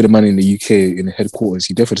the UK in the headquarters,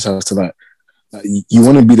 you definitely just have to like you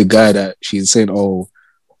want to be the guy that she's saying, oh,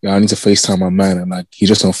 yeah, I need to FaceTime my man, and like he's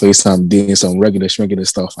just on FaceTime doing some regular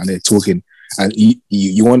stuff, and they're talking, and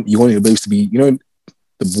you want your babes to be, you know,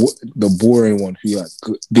 the boring one who like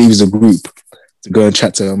leaves the group to go and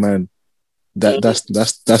chat to her man. That's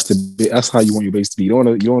the bit. That's how you want your babes to be. You don't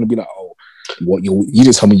want to be like, oh, what you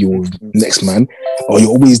just tell me your next man, or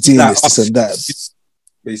you're always doing like this and that.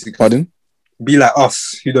 Basically, pardon? Be like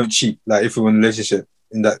us who don't cheat. Like if we're in a relationship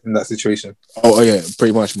in that situation. Oh yeah,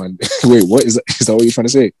 pretty much, man. Wait, what is that? Is that what you're trying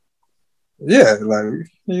to say? Yeah, like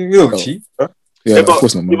you don't cheat. Bro. Yeah, of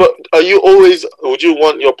course not, man. But would you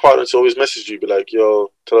want your partner to always message you, be like, yo,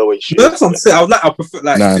 tell her what you cheat? That's what I'm saying. I prefer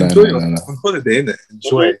like enjoy on holiday, innit?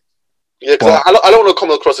 Enjoy. Mm-hmm. Yeah, because I don't want to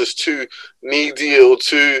come across as too needy or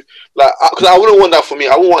too like, because I wouldn't want that for me.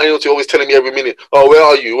 I wouldn't want anyone to always telling me every minute, oh, where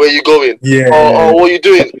are you? Where are you going? Yeah. Oh, what are you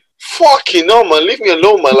doing? Fucking no, man. Leave me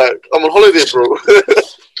alone, man. Like, I'm on holiday, bro.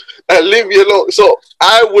 Leave me alone. So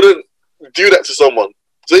I wouldn't do that to someone.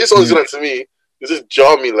 So if someone's doing that to me, it just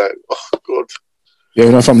jar me like, oh god. Yeah,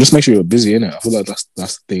 you know, fam, just make sure you're busy, innit? I feel like that's the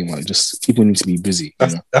thing. Like, just people need to be busy.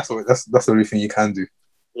 That's the only thing you can do,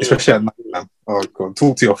 especially at night, man. Oh god,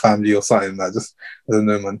 talk to your family or something. Like, just I don't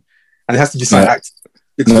know, man. And it has to be something active.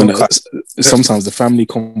 No. Sometimes the family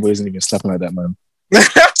convo isn't even slapping like that, man.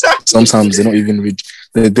 Sometimes they're not even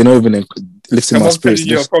lifting my spirits.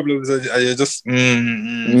 Your problems and you're just.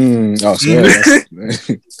 Oh, so yeah,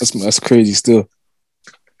 that's crazy still.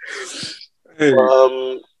 Hey.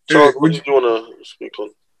 Charles, what did you want to speak on?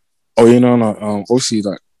 Oh, you know, obviously,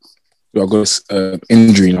 like, I got this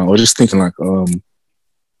injury now. I was just thinking, like,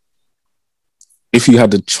 if you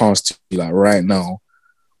had the chance to, like right now,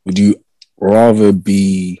 would you rather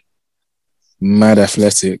be mad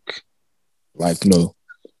athletic, like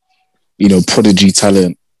prodigy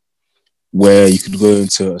talent, where you could go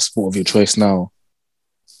into a sport of your choice now,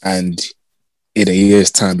 and in a year's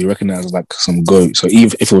time be recognized as like some GOAT? So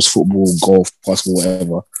even if it was football, golf, basketball,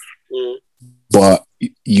 whatever, but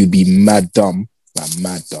you'd be mad dumb,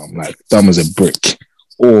 like dumb as a brick,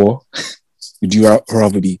 or would you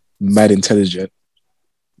rather be mad intelligent,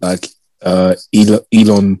 like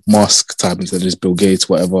Elon Musk type instead of just Bill Gates,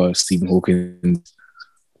 whatever, Stephen Hawking,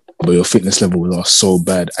 but your fitness levels are so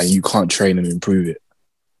bad and you can't train and improve it?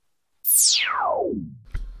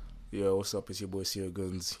 Yo, what's up? It's your boy CEO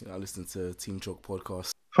Guns. I listen to Team Chalk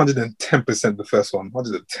podcast. 110% the first one.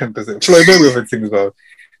 110%. Floyd Mayweather thing as well.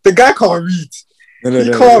 The guy can't read.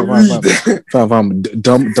 He can't read. Fam,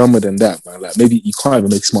 dumber than that, man. Like maybe you can't even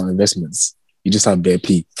make smart investments. You just have bare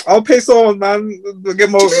P. I'll pay someone, man. Get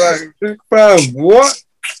my fam. What?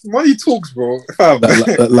 Money talks, bro. Fam.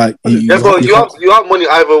 Like you have money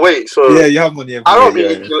either way. So yeah, you have money. I don't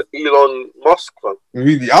be Elon Musk, man.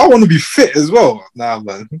 Really, I want to be fit as well. Nah,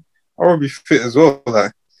 man. I want to be fit as well,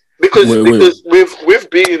 like because with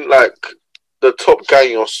being like the top guy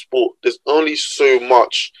in your sport, there's only so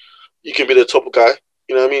much you can be the top guy.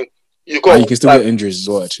 You know what I mean? You can still get injuries as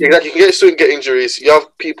well. Actually, exactly. You can get injuries. You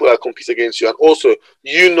have people that compete against you, and also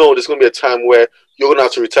there's going to be a time where you're going to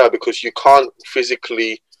have to retire because you can't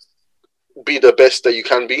physically be the best that you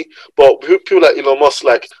can be. But people like Elon Musk,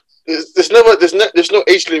 like there's no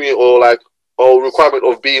age limit or requirement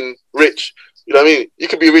of being rich. You know what I mean? You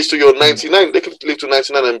could be rich till you're 99. They could live to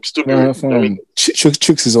 99 and still be rich. You know what I mean?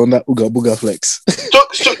 Chooks is on that Ooga Booga flex.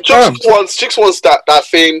 Chooks wants that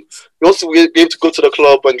fame. He wants to be able to go to the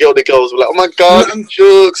club and get all the girls. Like, oh my God,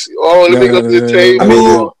 Chooks. Oh, let me go to the table. I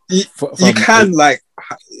mean, you can, like,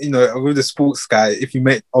 with the sports guy, if you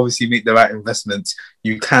make the right investments,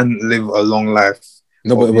 you can live a long life.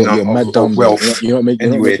 No, but you're mad dumb. You're not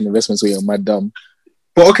making investments, so you're mad dumb.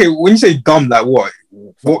 But okay, when you say dumb, like what?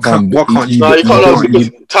 What can't you? No, you can't.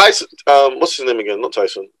 Because Tyson, what's his name again? Not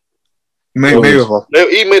Tyson. Mayweather.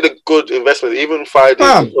 He made a good investment. He even fired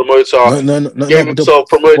his promoter. No. Gave himself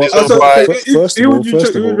promoted his own fight.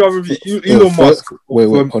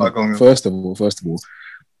 First of all,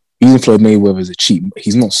 even Floyd Mayweather is a cheat.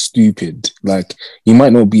 He's not stupid. Like, he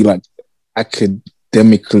might not be like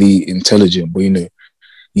academically intelligent, but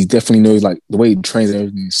he definitely knows, like, the way he trains and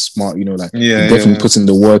everything is smart, he definitely puts in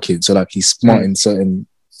the work in. So, like, he's smart in certain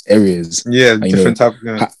areas. Yeah, and, different type.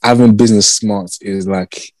 Yeah. Having business smarts is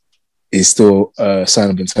still a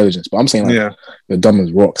sign of intelligence. But I'm saying, like, you're dumb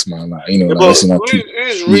as rocks, man. Like, who's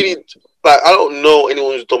really, like, I don't know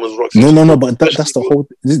anyone who's dumb as rocks. No, but that's the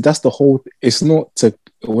whole, it's not to,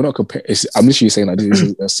 we're not comparing, I'm literally saying, like, this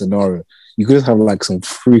is a scenario. You could have, like, some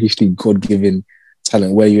freakishly God-given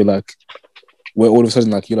talent where you're like, where all of a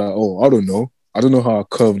sudden, like, you're like, oh, I don't know how I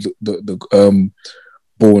curve the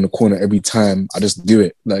ball in the corner every time. I just do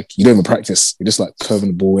it. Like, you don't even practice. You're just like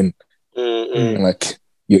curving the ball in, and like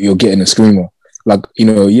you're getting a screamer. Like,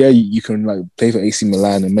 you can like play for AC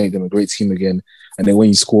Milan and make them a great team again. And then when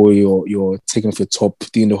you score, you're taking off your top,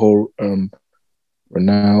 doing the whole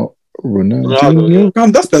Ronaldo.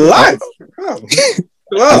 That's the life.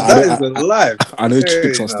 That is the life. I know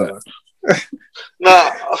tricks on that.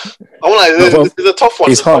 It's a tough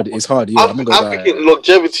one. It's hard. Yeah, I'm thinking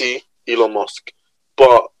longevity, Elon Musk,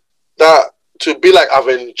 but that to be like I've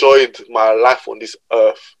enjoyed my life on this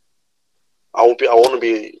earth. I want to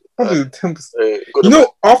be. 110%.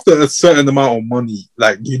 After a certain amount of money,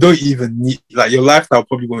 like, you don't even need, like, your lifestyle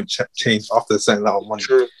probably won't change after a certain amount of money.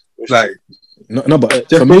 True. Like, no, but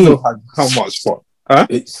Jeff for me, how much? What? Huh?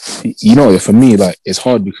 For me, like, it's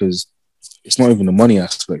hard because it's not even the money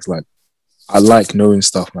aspect. Like, I like knowing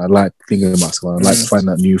stuff, and I like thinking about stuff, and I like finding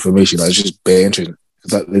out new information. Like, it's just bare interesting.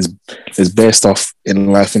 Like, there's bare stuff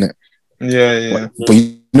in life, innit? Yeah. But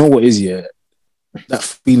you know what is, that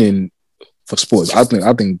feeling for sports. I think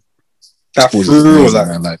that sports is amazing, like,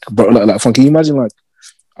 man. Like, but like, can you imagine, like,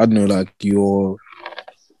 I don't know, like, you're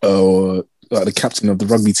like the captain of the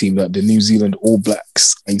rugby team, like the New Zealand All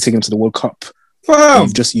Blacks, and you take them to the World Cup. Wow.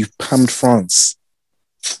 You've pammed France.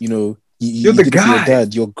 You're the guy. Your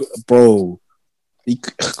dad, bro.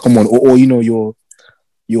 Come on, or your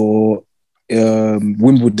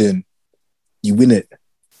Wimbledon, you win it.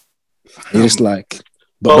 You're just like,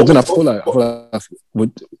 but then I feel like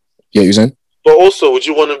you're saying. But also, would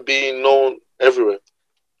you want to be known everywhere?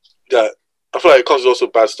 That I feel like it comes with also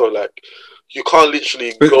bad stuff. Like, you can't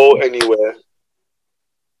literally go anywhere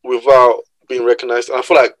without being recognized. And I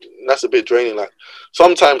feel like that's a bit draining. Like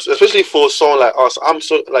sometimes, especially for someone like us, I'm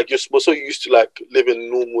so like we're so used to like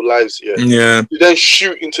living normal lives. Yeah. Yeah. You then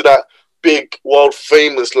shoot into that big world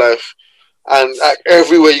famous life, and like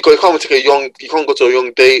everywhere you go, you can't go to a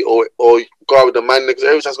young date or go out with a man because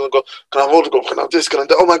every time's gonna go. Can I have autograph? Can I have this? Can I have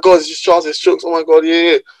that? Oh my god, it's just Charles, it's Chooks. Oh my god,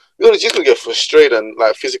 yeah. You're just gonna get frustrated and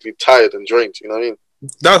like physically tired and drained. You know what I mean?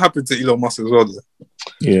 That would happen to Elon Musk as well. Though.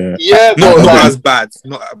 Yeah. Yeah, Not but as bad.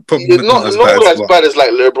 Not as bad as like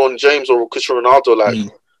LeBron James or Cristiano Ronaldo. Like,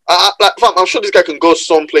 fam, I'm sure this guy can go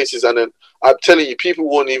some places, and then I'm telling you, people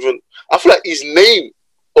won't even. I feel like his name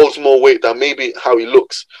holds more weight than maybe how he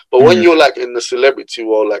looks. But when you're like in the celebrity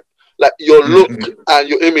world, like your look and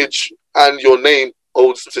your image and your name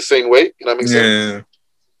holds the same weight. You know what I mean?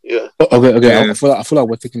 Yeah. Okay. Yeah. I feel like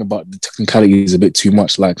we're thinking about the technicalities a bit too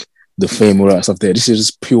much, like the fame, all that stuff there. This is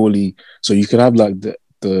just purely so you can have like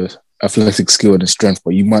the athletic skill and the strength,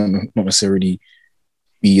 but you might not necessarily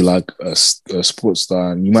be like a sports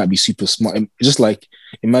star, and you might be super smart. It's just like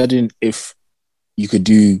imagine if you could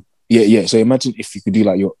do So imagine if you could do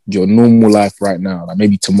like your normal life right now, like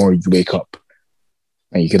maybe tomorrow you wake up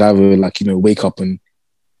and you could either like wake up and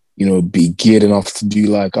be geared enough to do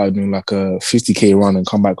like I don't know like a 50k run and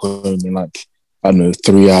come back home in like I don't know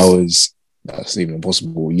 3 hours. That's even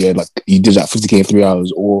impossible. Yeah, like you did that 50k in 3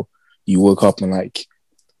 hours, or you woke up and like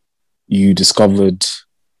you discovered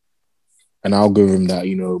an algorithm that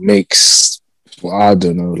makes I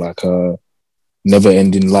don't know like a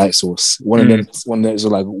never-ending light source. One of them is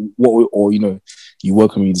like what, or you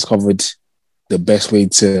woke up and you discovered the best way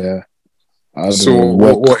to.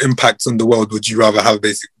 What impact on the world would you rather have,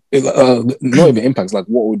 basically? Not even impacts. Like,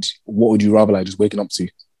 what would you rather like just waking up to?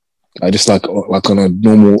 Like just like on a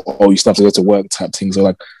normal, you still have to go to work type things, or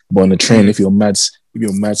like, but on the train, if you're mad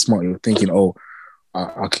smart, you're thinking,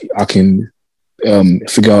 I can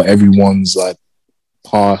figure out everyone's like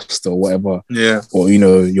past or whatever. Yeah. Or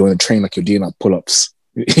you're on a train, like you're doing like pull-ups.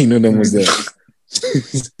 Them was there.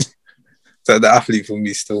 So the athlete for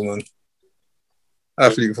me still, man.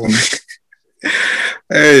 Athlete for me.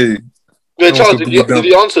 Hey. Yeah, Charles, did you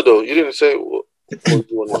answer though? You didn't say what you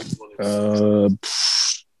want.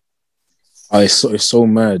 It's so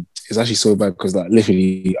mad. It's actually so bad because like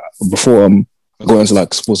literally before I got into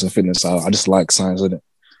like sports and fitness, I just like science, innit?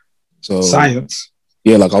 So science.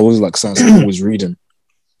 Yeah, like I was like science. I was reading.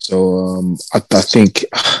 So I think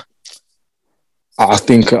it's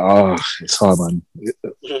hard, man.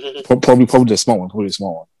 Probably the smart one. Probably the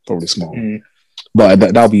smart one. But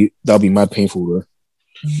that'll be mad painful, bro.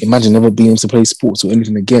 Imagine never being able to play sports or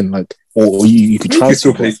anything again. Like, or you could try to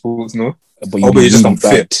still play sports, no? But you're just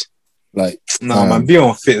unfit. Like, man, being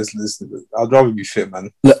unfit is. I'd rather be fit,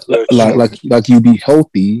 man. Like you'd be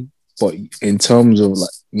healthy, but in terms of like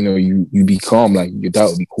you be calm. Like your diet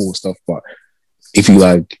would be cool and stuff, but if you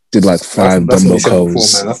like did like 5 dumbbell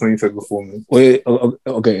curls, that's what you said before, man. Wait,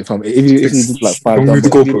 okay, if you did like 5 don't move the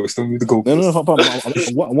goalpost. Don't move the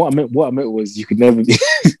goalpost. No. What I meant was you could never be.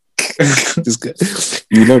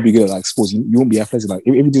 You'd never be good at like sports. You won't be athletic. Like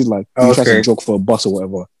if you did like you try to jog for a bus or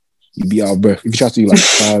whatever, you'd be out of breath. If you try to do like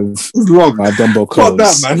 5 dumbbell curls,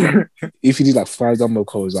 that, man. If you did like 5 dumbbell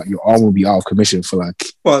curls, like your arm will be out of commission for like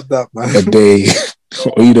that, man. a day.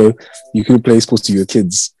 Or you could play sports to your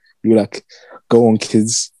kids. You like go on,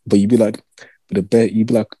 kids, but you'd be like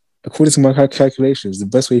according to my calculations, the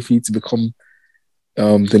best way for you to become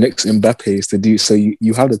the next Mbappe is to do so.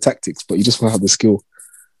 You have the tactics, but you just want to have the skill.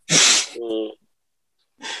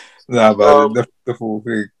 Nah, but the full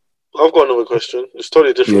thing. I've got another question. It's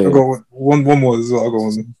totally different. Yeah. I got one more as well. I got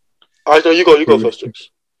one. I know you go first,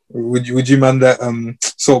 James. Would you man that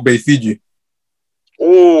Salt Bay Fiji?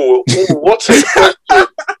 Oh, what a question!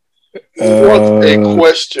 What a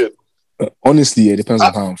question! Honestly, it depends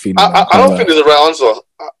on how I'm feeling. I don't think there's a right answer.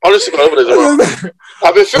 Honestly, I don't think there's a right answer.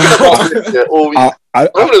 I've been thinking about it all week. I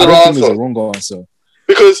don't think there's a wrong answer.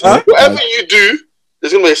 Because whatever you do,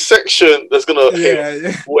 there's going to be a section that's going to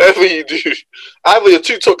hit whatever you do. Either you're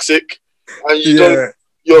too toxic and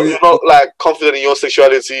you're not like confident in your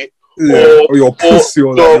sexuality, or you're pussy,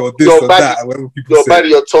 or you're this or that. You're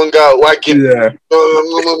biting your tongue out, wagging. Yeah.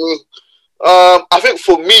 I think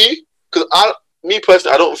for me, because me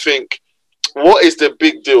personally, I don't think what is the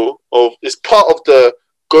big deal of it's part of the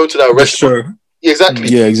going to that restaurant. Sure. Exactly.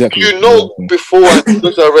 Yeah, exactly. Before I go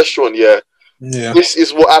to that restaurant, this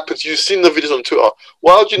is what happens. You've seen the videos on Twitter.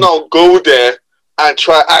 Why would you now go there and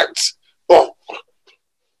try act? Oh,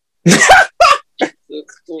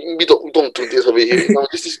 we don't do this over here. No,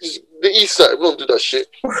 this is the east side. We don't do that shit.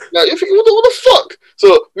 Now you think what the fuck?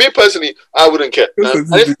 So me personally, I wouldn't care. And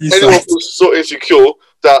if anyone feels so insecure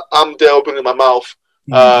that I'm there opening my mouth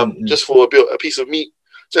just for a piece of meat.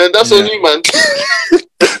 So that's on you, man.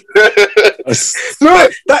 No,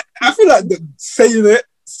 I feel like saying it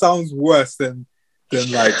sounds worse than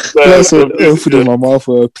like. That's food in my mouth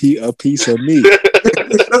for a piece of meat.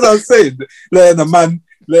 That's what I'm saying. Letting a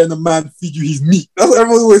man feed you his meat. That's what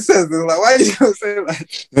everyone always says. They're like, why are you gonna say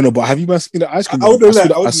that? No, but have you seen the ice cream?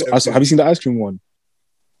 Have you seen the ice cream one?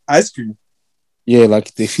 Ice cream. Yeah,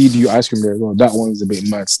 like they feed you ice cream there as well. That one's a bit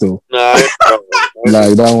mad still. Nah,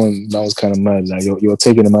 like that was kind of mad. Like you're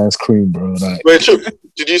taking a man's cream, bro. Like, wait,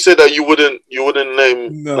 did you say that you wouldn't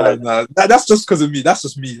name? No. That's just because of me. That's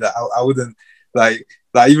just me. Like I wouldn't like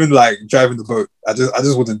even like driving the boat. I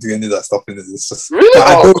just wouldn't do any of that stuff in it. It's just really.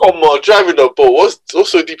 Come on, driving the boat. What's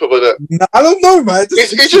so deep about that? Nah, I don't know, man.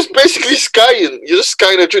 It's just basically skying. You're just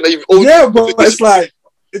skying a drink that you've already. Yeah, but it's like.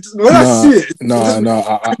 When I see it,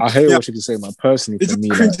 I hear what you can say, man. Personally, it for just me,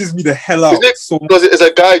 cringes me the hell out. Because it's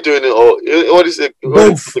a guy doing it, or what is it?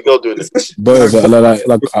 Both. The girl doing it. Both.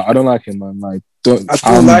 Like I don't like him, man. Like,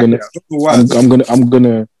 I'm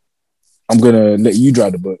gonna let you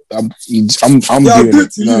drive the boat. I'm doing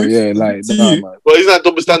it. Yeah, like, man. Well, isn't that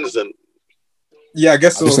double standards then? Yeah, I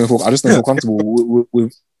guess so. I just don't feel comfortable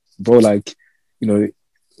with bro. Like, you know,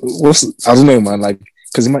 I don't know, man. Like.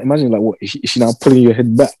 Because imagine, like, what is she now pulling your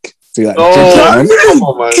head back? So, like, come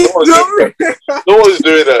on, man. No one's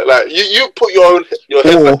doing that. Like, you put your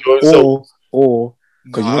head back your own self. Or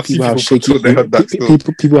because people have shaky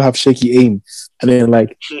people have shaky aim, and then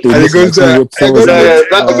like it goes there.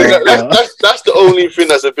 That's the only thing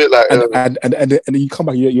that's a bit like. And then you come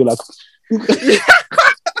back, you're like.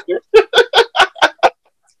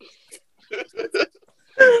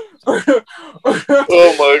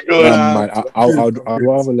 Oh my god! I'd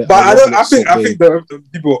rather let. But I think the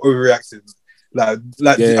people are overreacting. Like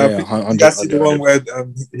I see the one where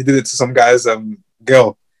he did it to some guy's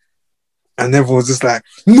girl, and everyone was just like,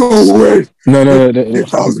 "No way! No.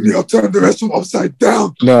 If I was me, I'll turn the rest of them upside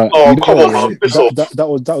down." No, come on, man. That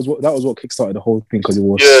was what kickstarted the whole thing because it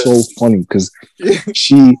was so funny because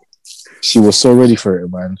she was so ready for it,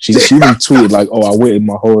 man. She even tweeted like, "Oh, I waited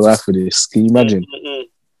my whole life for this." Can you imagine? Mm-hmm.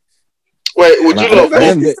 Wait, would you not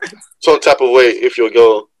feel some type of way if your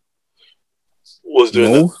girl was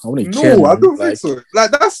doing that? I don't think so.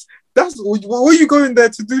 Like that's what are you going there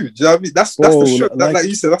to do? Do you know what I mean? That's the show. Like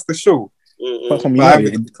you said, that's the show. Like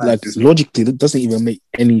logically, that doesn't even make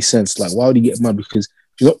any sense. Like, why would you get mad? Because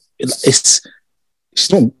it's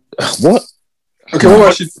not what. Okay, what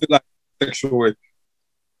about she did like sexual way?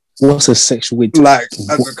 What's a sexual way? Like,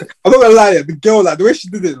 I'm not gonna lie, the girl, like the way she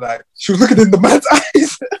did it, like she was looking in the man's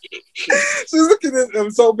eyes. She was looking at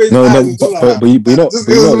so big.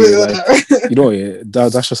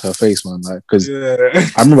 That's just her face, man. Like, because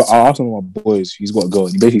I remember I asked one of my boys, he's got a girl,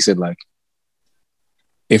 and he basically said like,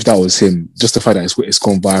 if that was him, just the fact that it's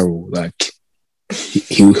gone viral, like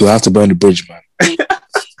he'll have to burn the bridge, man.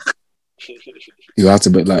 He'll have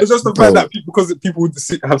to, but like, it's just the fact that people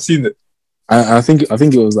have seen it. I think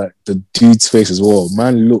it was like the dude's face as well.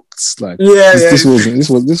 Man looked like this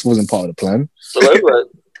wasn't part of the plan. Right.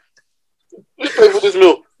 Let's pay for this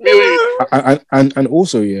meal. And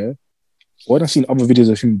also, when I seen other videos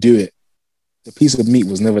of him do it, the piece of meat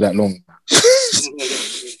was never that long.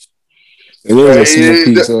 It was a small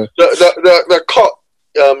piece. The cut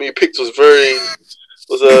he picked was very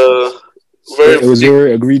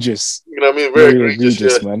very egregious. You know what I mean? Very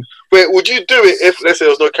egregious, man. Wait, would you do it if, let's say,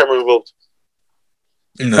 there was no camera involved?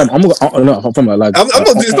 No. I'm not doing it's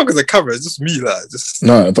not because of camera. It's just me, like just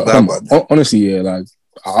honestly, like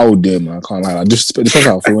I would do it, man. I can't lie. Like, just it depends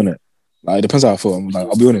how I feel, innit? Like it depends how I feel. I'm like,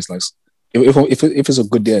 I'll be honest. Like if it's a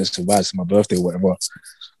good day, it's my birthday, or whatever. And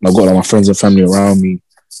I've got like my friends and family around me,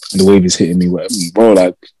 and the wave is hitting me, whatever, bro.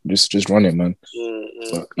 Like just run it, man.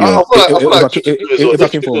 But, if I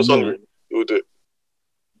came for a meal, you would do it.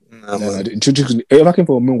 If I came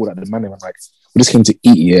for a meal with like the man, I'm like, we just came to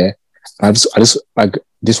eat, I just like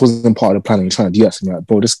this wasn't part of the plan. And you're trying to do that to me, like,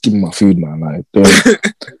 bro. Just give me my food, man. Like,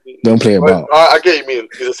 don't play about. I get you mean.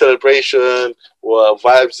 It's a celebration, or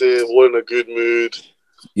vibes in, we're in a good mood.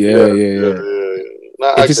 Yeah.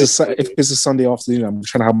 Nah, if it's a Sunday afternoon, I'm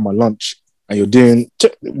trying to have my lunch, and you're doing,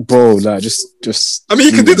 bro, like just. I mean,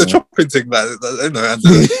 you can do the chopping thing, like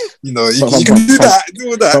you know, you can do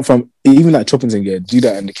that. From even like chopping thing, do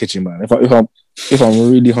that in the kitchen, man. If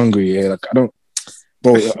I'm really hungry, like I don't.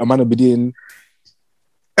 Bro, a man will be doing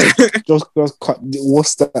just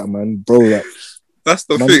what's that, man, bro? Like, that's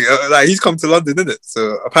the thing. Like he's come to London, isn't it?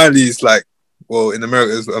 So apparently it's like, well, in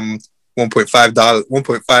America it's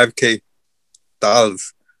 $1.5K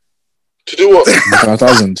to do what?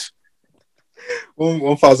 5,000.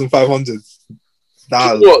 1,500.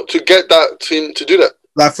 What? To get that team to do that?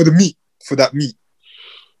 Like for that meat.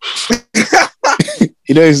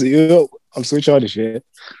 You know, I'm so childish, yeah.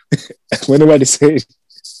 Whenever they say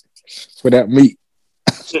for that meat.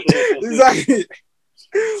 Exactly.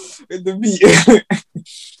 With the meat.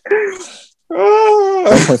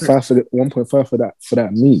 1.5 for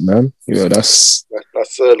that meat, man. You know, that's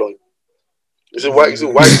sirloin. Is it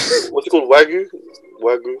wagyu? What's it called? Wagyu?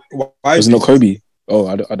 Is it not Kobe? Oh,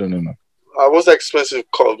 I don't know, man. What's that expensive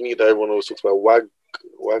cut of meat that everyone always talks about? Wagyu.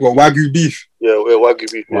 What, Wagyu beef? Yeah, Wagyu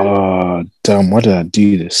beef. Yeah. Damn, why did I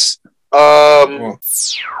do this?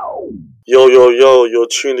 You're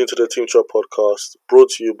tuned into the Team Trap podcast, brought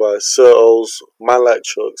to you by Sir Ols, Man Like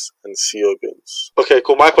Chugs, and CO Guns. Okay,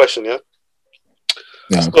 cool. My question, yeah?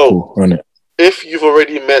 Yeah, so, cool. Run it. If you've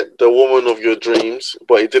already met the woman of your dreams,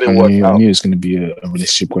 but it didn't work out. I knew it was going to be a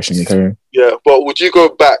relationship question, yeah, Karen. Yeah, but would you go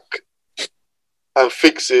back and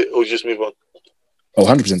fix it, or just move on? Oh,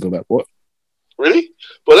 100% go back. What? Really?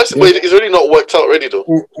 But wait, it's already not worked out already, though.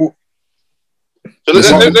 So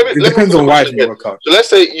it depends on why it didn't work out. So let's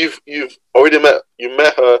say you've already met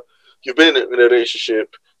her, you've been in a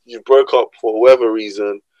relationship, you broke up for whatever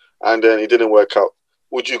reason, and then it didn't work out.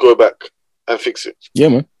 Would you go back and fix it? Yeah,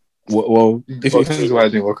 man. Well, if it depends why it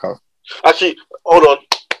didn't work out. Actually, hold on.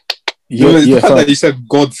 The fact that you said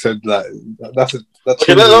God said that that's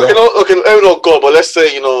okay, not God, but let's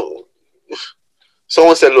say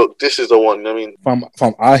someone said, "Look, this is the one." I mean,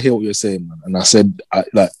 I hear what you're saying, man, and I said,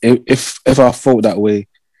 if I felt that way,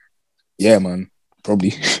 yeah, man,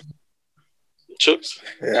 probably. Chucks?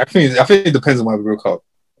 Yeah, I think it depends on why we broke up.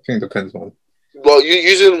 I think it depends, man. Well, you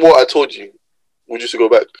using what I told you, would you still go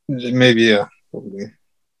back? Maybe, yeah, probably.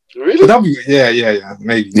 Really? But yeah,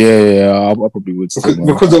 maybe. Yeah, I probably would.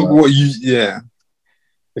 Because of what you, yeah.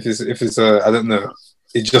 If it's I don't know,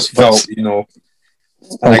 it just felt, and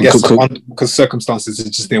I guess because circumstances,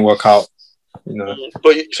 it just didn't work out, But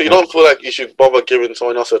so you don't feel like you should bother giving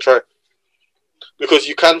someone else a try? Because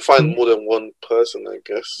you can find more than one person, I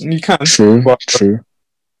guess. You can. True.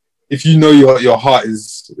 If you know your heart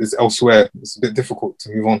is elsewhere, it's a bit difficult to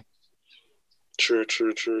move on. True.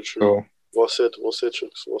 So, Well said,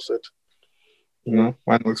 Chucks. Well said. Why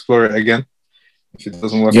not explore it again if it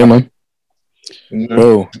doesn't work? Yeah, man.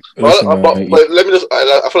 Bro, but let me just.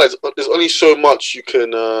 I feel like there's only so much you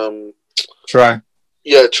can try.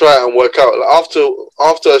 Yeah, try and work out. Like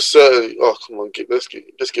after a certain. Oh, come on, let's give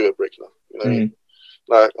it a break now. You know what I mean?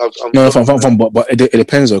 Like, but it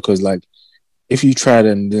depends though, because like if you tried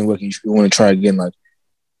and didn't work, you want to try again. Like,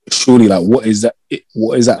 surely, like what is that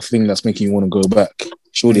thing that's making you want to go back?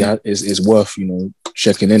 Surely it's worth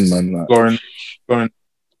checking in, man. Like, Lauren.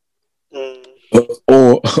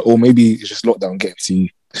 Or maybe it's just lockdown getting to you.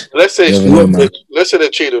 Let's say they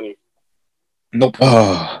cheat on you. Nope.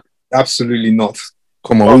 Absolutely not.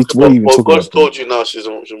 Come on, what are you even talking about? God's told you now she's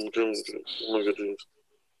one of your dreams.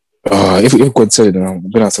 If God said it, then I'm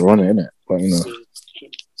gonna have to run it, innit? But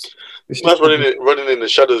Man's running in the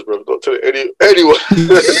shadows, bro. Don't tell it anyone.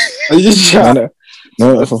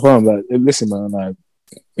 No, if I find like, listen, man, like,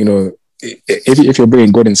 if you're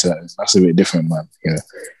bringing God into that, that's a bit different, man.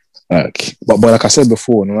 Like, but like I said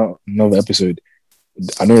before in another episode,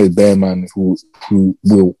 I know there's bare man who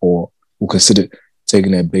will consider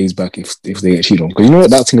taking their babes back if they get cheated on. Because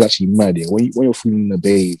that thing's actually mad. Yeah? When you're feeling the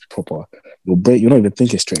babe proper, you're not even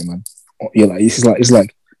thinking straight, man. You're like it's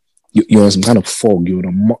like you're in some kind of fog. You're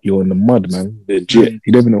in the mud, man. Legit.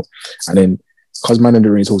 You don't even know. And then because man didn't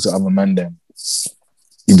really talk to other man, then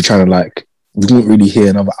you'd be trying to like. We don't really hear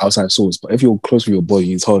another outside source. But if you're close with your boy,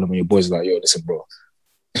 you tell them, and your boy's like, "Yo, listen, bro,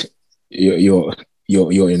 you're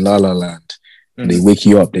in La La Land." And they wake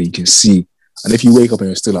you up, then you can see. And if you wake up and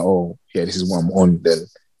you're still like, "Oh, yeah, this is what I'm on," then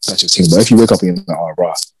that's your thing. But if you wake up and you're like, "Oh,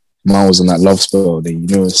 rah, man was on that love spell," then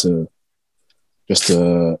it's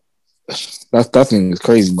that thing is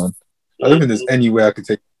crazy, man. I don't think there's any way I could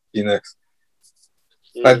take you next.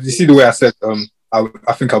 Like, you see the way I said, I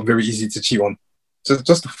think I'm very easy to cheat on.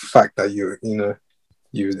 Just the fact that you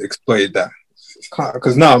exploited that,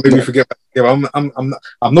 because now maybe forget. I'm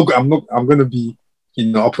gonna be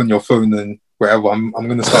up on your phone and wherever. I'm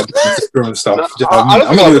gonna start doing stuff. I'm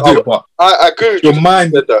not gonna do it, but I agree with your you.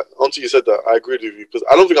 mind. Said that until you said that, I agreed with you because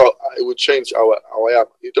I don't think it would change how I am.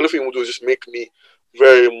 The only thing it would do is just make me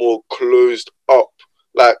very more closed up.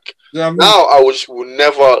 Like now, I will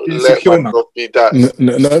never let myself be that.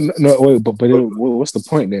 No, wait, but what's the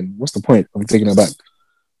point then? What's the point of taking it back?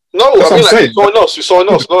 No, I mean like someone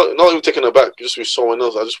else, not even taking it back, just with someone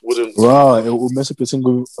else. I just wouldn't. Wow, it will mess up your thing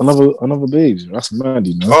with another babes. That's mad,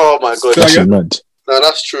 Oh my god, that's mad. No,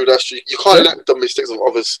 that's true. You can't let the mistakes of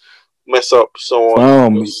others mess up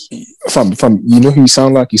someone. Fam, you know who you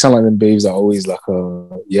sound like? You sound like them babes that are always like,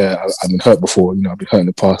 I've been hurt before. You know, I've been hurt in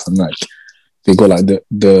the past. And like, they got like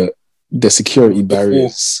the security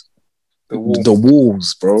barriers, the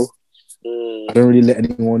walls, bro. I don't really let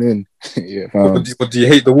anyone in. Yeah, but do you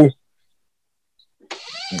hate the wall?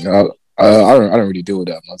 I don't really deal with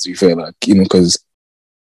that, man, to be fair, like, you know, because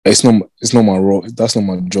it's not my role. That's not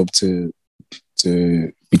my job to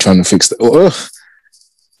be trying to fix that.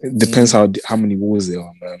 It depends how many walls there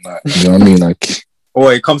are, man. Like, you know what I mean? Like,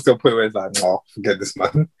 or it comes to a point where it's like, no, forget this,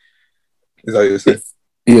 man. Is that what you're saying?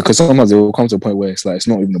 Yeah, because sometimes it will come to a point where it's like it's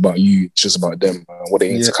not even about you; it's just about them, what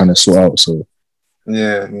they need to kind of sort out. So,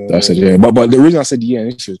 I said, yeah. But the reason I said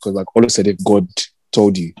initially is because, like, Ola said, if God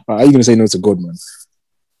told you, how are you gonna say no to God, man?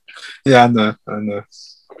 Yeah, I know. I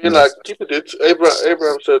mean, like, keep it.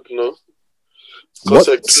 Abraham said no. God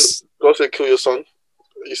said kill your son.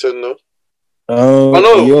 He said no.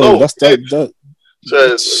 No. That's that.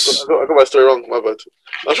 Sorry, I got my story wrong. My bad.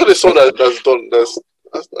 I'm sure they saw that's done. That's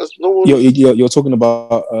no one. You're talking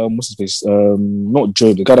about what's his face? Not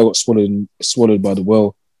Job, the guy that got swallowed by the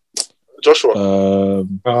whale. Joshua. No,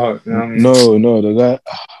 the guy,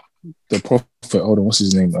 the prophet. Hold on, what's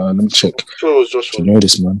his name? Let me check. I'm sure it was Joshua. You know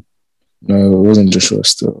this, man? No, it wasn't Joshua.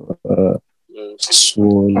 Still,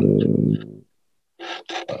 swallowed.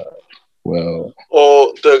 Well.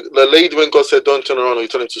 Or the lady when God said, "Don't turn around," or you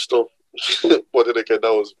turn into stone. What did they get?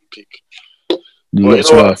 That was peak.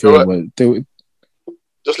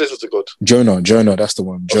 Just listen to God. Jonah, that's the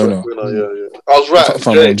one. Jonah. Yeah. I was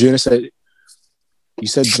right. Jonah said. He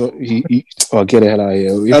said he get the hell out of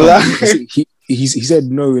here. He said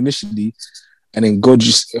no initially, and then God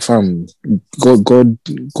just God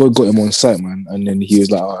got him on sight, man, and then he was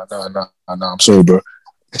like, "Oh, no, I'm sorry, bro."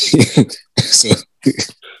 So,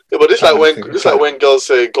 yeah, but this like when girls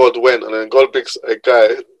say God went, and then God picks a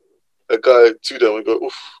guy to them and go,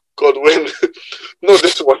 "Oof, God went." No,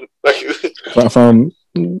 this one, like, the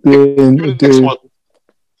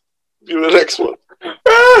next one.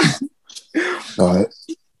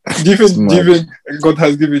 Do you think God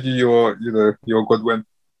has given you your God when?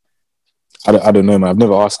 I don't know, man. I've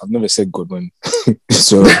never asked. I've never said God when.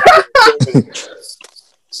 So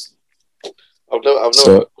I've never.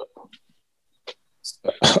 So,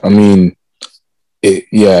 I mean, I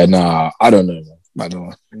don't know, man. I don't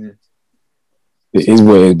know. Mm. It is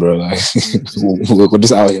what it is, bro. Like, we're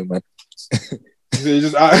just out here, man. You're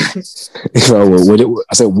just out. I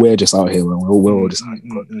said we're just out here, man. We're all just out here.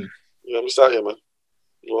 Mm-hmm. Yeah, I'm just out here, man.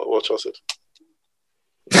 What Charles said.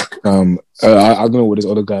 I don't know what these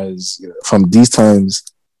other guys from these times.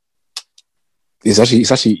 It's actually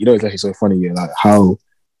it's actually so funny, yeah, like how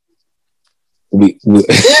we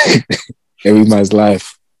every man's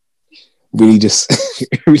life really just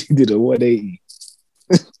really did a 180.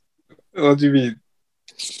 What do you mean?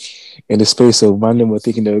 In the space of man, them were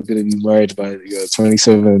thinking they were going to be married by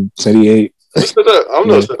 27, 28. I'm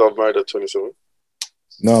not saying I'm married at 27.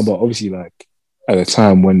 No, but obviously, like, at a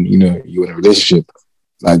time when you were in a relationship,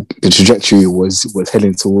 like the trajectory was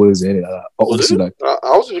heading towards it. Obviously, like,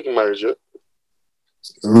 I wasn't thinking marriage yet.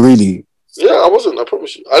 Really? Yeah, I wasn't. I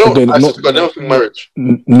promise you. I never think marriage.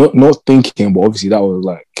 Not thinking, but obviously that was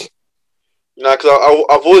like. Nah, because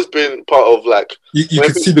I've always been part of, like, you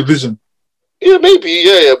could see the vision. Yeah, maybe.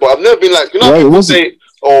 Yeah, but I've never been like, people say,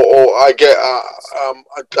 or I get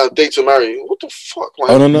a date to marry. What the fuck,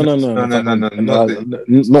 man? Oh no.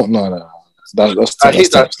 I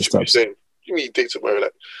hate that stupid saying. You mean date to marry,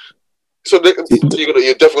 like? So you're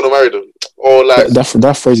definitely gonna marry them, or like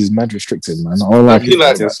that phrase is mad restricted, man. You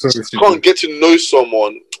can't get to know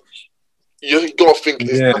someone. You gotta think,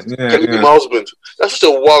 can you be my husband? That's just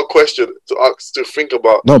a wild question to ask, to think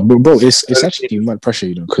about. No, bro, it's actually mad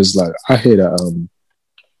pressure, because like I hear that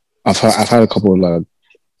I've had a couple of like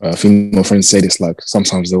female friends say this, like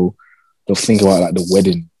sometimes they'll think about like the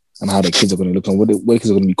wedding and how the kids are gonna look and what the kids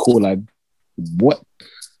are gonna be called. Like, what?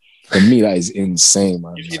 For me, that is insane,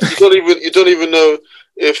 man. You don't even know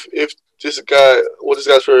if this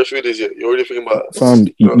guy's favorite food is yet. You're already thinking about.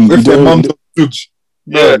 If their mom don't.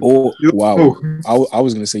 Yeah. Oh wow! I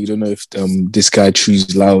was gonna say you don't know if this guy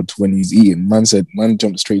chews loud when he's eating. Man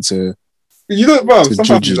jumped straight to. You don't, bro.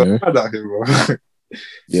 Sometimes you don't know that here, bro.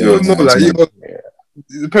 You don't know, like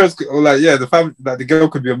the parents, or like the family, like the girl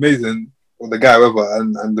could be amazing, or the guy, whatever,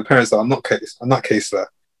 and the parents are not case that.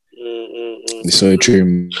 It's so true,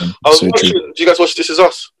 man. I was watching. Do you guys watch This Is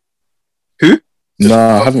Us? Who? No,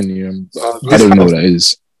 I haven't. I don't know what that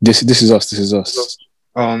is. This is us. This is us.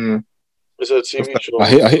 It's a TV show. I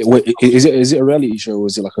hate. Wait, is it a reality show or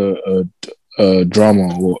is it like a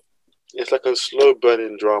drama or what? It's like a slow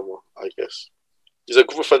burning drama, I guess.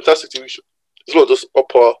 It's a fantastic TV show. It's not just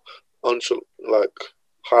upper, like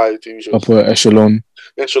high TV shows. Upper echelon.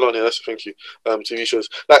 Echelon, yeah, thank you. TV shows.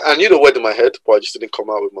 Like I knew the word in my head, but I just didn't come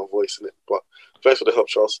out with my voice in it. But thanks for the help,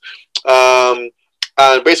 Charles. And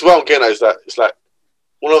basically what I'm getting at is that it's like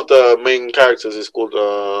one of the main characters is called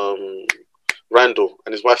Randall,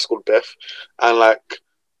 and his wife's called Beth, and like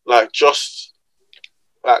just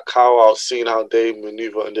like how I was seeing how they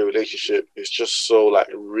maneuver in their relationship is just so like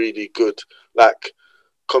really good. Like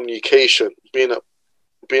communication, being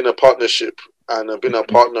a partnership and being a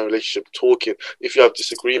partner relationship, talking. If you have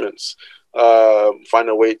disagreements, find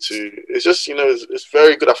a way to. It's just it's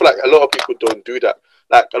very good. I feel like a lot of people don't do that.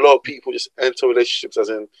 Like a lot of people just enter relationships as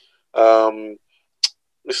in,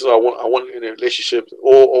 this is what I want in a relationship,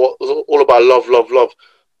 or all about love,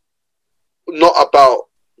 not about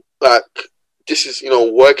like this is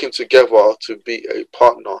working together to be a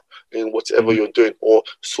partner in whatever you're doing, or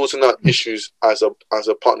sorting out issues as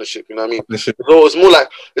a partnership. You know what I mean? So it's more like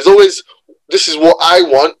it's always this is what I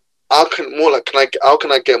want. How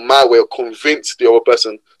can I get my way or convince the other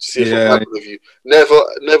person to see it from my point of view? Never.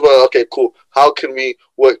 Okay, cool. How can we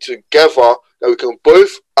work together that we can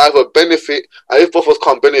both either benefit, and if both of us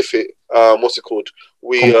can't benefit, what's it called?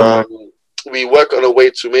 We work on a way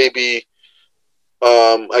to maybe,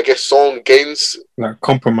 I guess someone gains like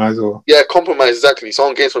compromise or compromise exactly.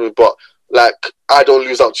 Someone gains from it, but like I don't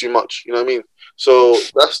lose out too much. You know what I mean? So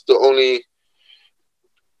that's the only.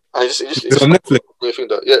 It's on Netflix. I think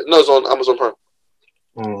that it's on Amazon Prime.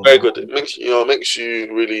 Oh. Very good. It makes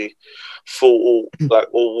you really feel all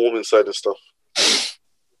warm inside and stuff.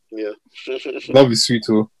 Yeah. Love is sweet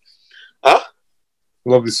too. Huh?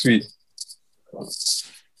 Love is sweet.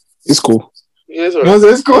 It's cool. Yeah, it's alright. No,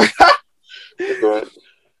 it's cool.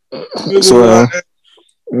 It's alright.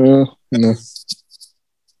 No.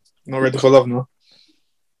 Not ready for love, no.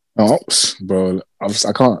 Oh, bro,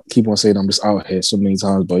 I can't keep on saying I'm just out here so many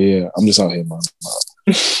times, but yeah, I'm just out here, man.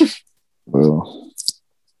 Bro,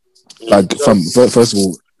 like first of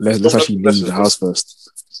all, let's actually leave the house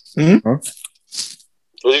first. Mm-hmm. Huh?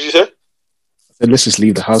 What did you say? I said let's just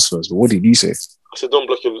leave the house first. But what did you say? I said don't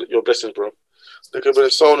block your blessings, bro. There could have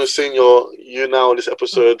been someone who's seen you now on this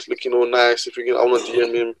episode looking all nice. If I want to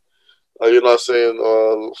DM him, you're not saying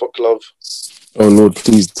fuck love. Oh Lord,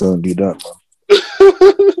 please don't do that, man.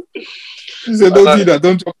 He said, don't do that.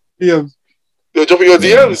 Don't drop DMs. You're dropping your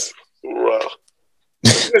DMs? Wow.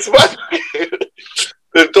 It's bad.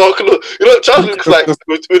 The dark look. Charles looks like,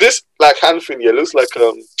 with this like hand thing, looks like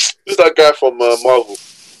this that guy from Marvel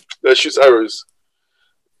that shoots arrows.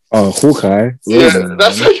 Oh, Hawkeye. Yeah,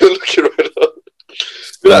 that's how you're looking right now.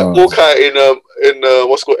 You're like Hawkeye in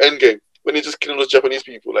what's called Endgame, when he just killed those Japanese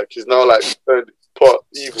people. Like he's now like turned part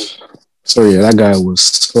evil. Sorry, that guy was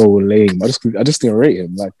so lame. I just didn't rate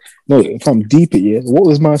him. Like, no, if I'm deep it, what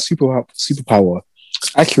was my superpower?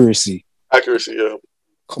 Accuracy. Accuracy, yeah.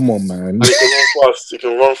 Come on, man. And he can run fast. He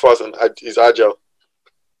can run fast, and he's agile.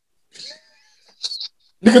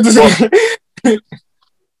 But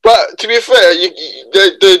to be fair,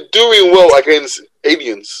 they're doing well against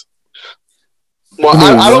aliens. Well,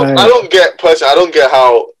 I don't get personally. I don't get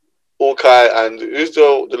how Hawkeye and who's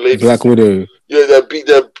the lady? Black Widow. Yeah, they're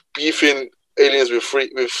beefing aliens with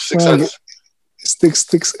six hands.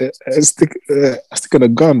 A stick on a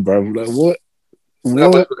gun, bro. Like what?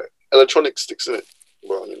 What? Electronic sticks in it,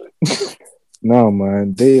 bro. No,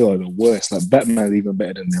 man, they are the worst. Like Batman's even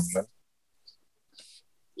better than them, man.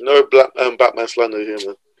 No Batman slander here,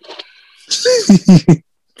 man.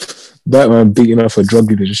 Batman beating up a drug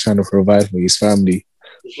dealer just trying to provide for his family.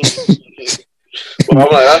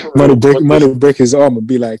 Man break his arm and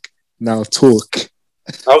be like, now talk.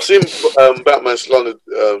 I've seen Batman slandered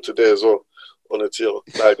today as well on the TL.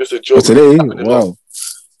 Like just a joke. Oh, today? Wow.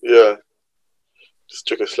 Yeah. Just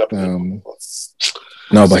took a slap. No,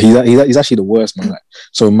 but he's actually the worst, man. Like,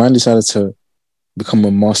 so man decided to become a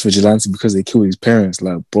mass vigilante because they killed his parents.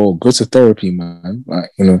 Like, bro, go to therapy, man. Like,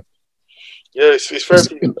 Yeah, it's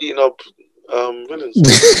therapy beating up villains.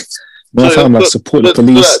 No, I found like support the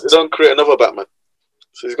police. They don't create another Batman.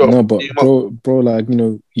 So he's got but bro, like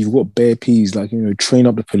you've got bare peas. Like train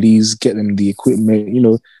up the police, get them the equipment.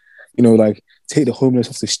 Like take the homeless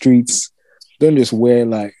off the streets. Don't just wear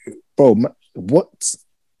like, bro. What?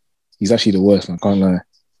 He's actually the worst, man. Can't lie.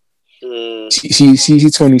 See,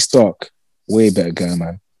 Tony Stark, way better guy,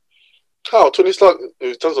 man. How Tony Stark,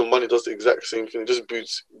 in terms of money, does the exact same thing. Just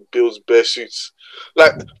builds bare suits.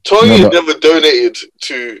 Like Tony never donated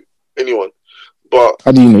to anyone. But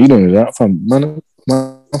how do you know? You don't know that from man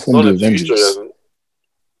formed the Avengers.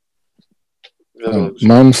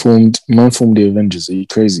 Man formed the Avengers. Are you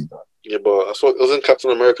crazy, man? Yeah, but I saw wasn't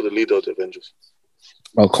Captain America the leader of the Avengers?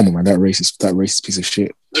 Oh, come on, man. That racist piece of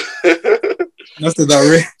shit. That's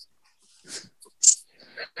that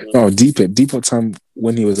No, deeper time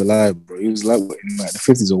when he was alive, bro. He was like what, in like the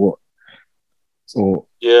 50s or what? Or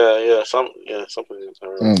something.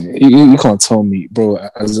 you can't tell me, bro.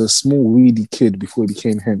 As a small weedy kid before he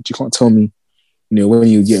became hench, you can't tell me, when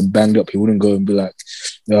you get banged up, he wouldn't go and be like,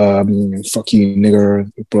 "Fuck you,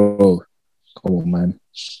 nigger," bro. Come on, man.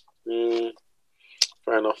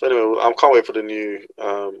 Fair enough. Anyway, I can't wait for the new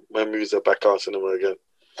when movies are back out cinema again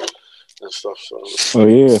and stuff. So. Oh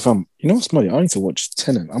yeah, fam. You know what's funny? I need to watch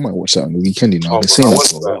Tenet. I might watch that on the weekend. I've been saying that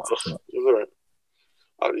for a while.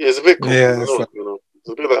 It's a bit cool. Yeah, it's a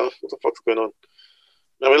bit like, what the fuck's going on?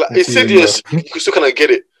 I mean, like, Insidious, you can still kind of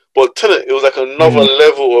get it, but Tenet, it was like another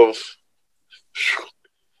level of.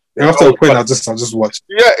 After a point, I just watch.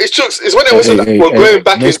 Yeah, it's when it was we're going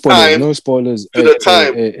back in time. No spoilers. To the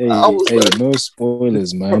time. No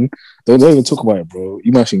spoilers, man. Don't even talk about it, bro.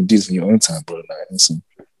 You might actually do this in your own time, bro. Like, listen.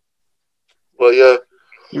 Well, yeah,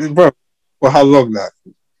 bro. For how long now?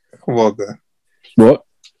 Come on, man. What?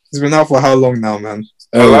 It's been out for how long now, man?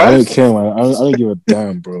 I don't care, man. I don't give a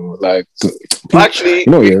damn, bro. Like, actually,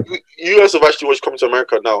 you guys have actually watched Coming to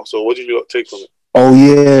America now. So, what did you take from it? Oh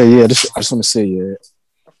yeah. I just want to say, yeah.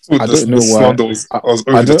 I don't know why.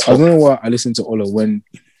 I don't know why I listen to Ola when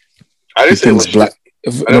he thinks Black.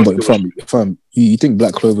 If you think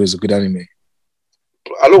Black Clover is a good anime?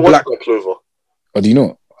 I don't watch Black Clover. Oh, do you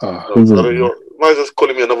not? Might just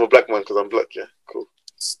calling me another black man because I'm black. Yeah, cool.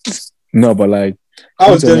 No, but like.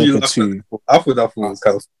 I was genuinely laughing. I thought that was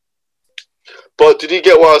kind of. But did you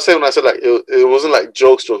get what I was saying when I said like it wasn't like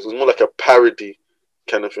jokes? It was more like a parody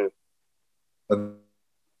kind of thing.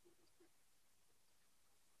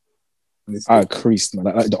 I creased, man.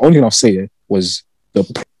 Like, the only thing I'll say was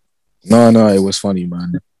No, it was funny,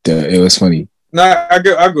 man. It was funny. No, I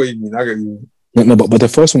get what you mean. No, but the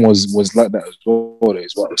first one was like that as well.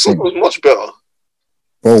 Is what I'm saying. It was much better.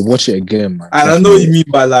 Bro, watch it again, man. And I know what you mean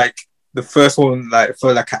by like the first one, like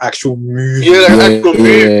for like an actual movie. Yeah, actual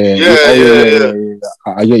movie. Yeah.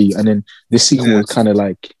 I get you. And then this sequel was kind of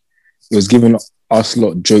like it was giving us a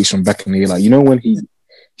lot of jokes from back in the day. Like, when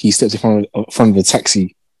he stepped in front of the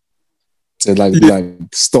taxi to like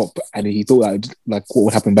stop, and he thought like what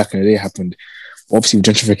would happen back in the day happened. Obviously, with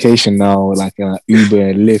gentrification now, like Uber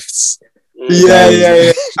and Lyfts.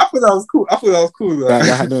 Yeah. I thought that was cool.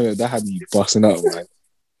 That had me busting up, man.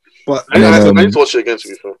 But I need to watch it again, to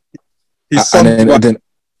be fair. And then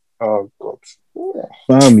oh god,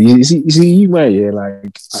 you see, you right here,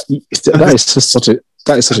 like that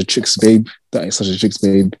is such a trick's babe. That is such a trick's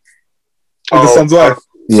babe. The son's wife.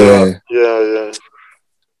 Yeah.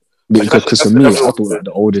 Because for me, I thought like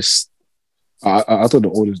the oldest. I thought the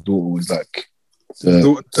oldest daughter was like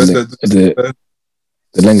the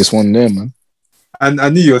youngest one there, man. And I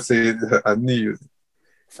knew you were saying. I knew you.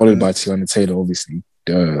 Followed by Tiana Taylor, obviously.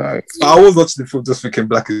 Like, I was watching the film just thinking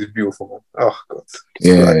Black is beautiful, man. Oh god.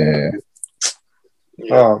 Yeah.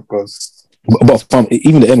 Oh god. But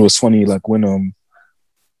even the end was funny. Like when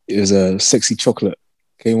it was a Sexy Chocolate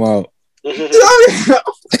came out.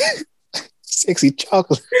 Sexy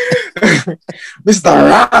Chocolate.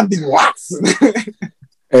 Mr. Randy Watson.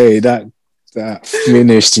 Hey, that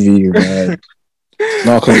finished you, man.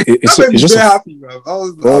 No, cause it's just happy, man.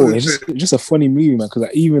 It's just a funny movie, man. Because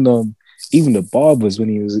like, even the barbers when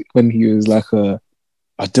he was like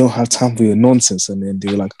I don't have time for your nonsense, and then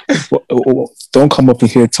they were like, don't come up in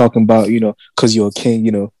here talking about because you're a king.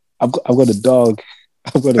 I've got a dog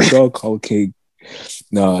called King.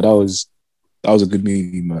 No, that was a good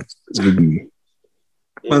movie, man. It's a good movie.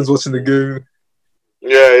 Man's watching the game.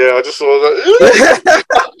 Yeah. I just saw that.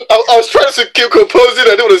 I was trying to keep composing.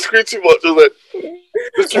 I didn't want to scream too much. I was like,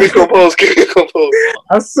 just keep me composed.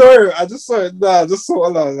 I saw it. I just saw it. I just saw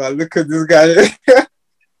it. I was like, look at this guy.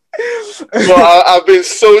 Well, I've been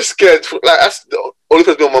so scared. Like, that's the only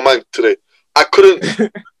thing that's been on my mind today. I couldn't.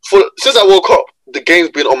 Since I woke up, the game's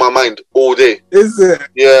been on my mind all day. Is it?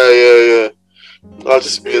 Yeah. I've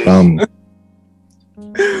just been.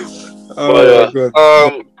 Oh my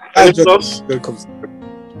god. Anything else?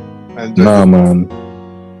 Nah, man.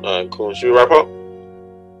 Alright, cool. Should we wrap up?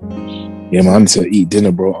 Yeah, man. I need to eat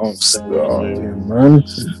dinner, bro. Man.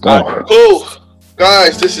 Alright, cool.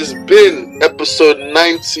 Guys, this has been episode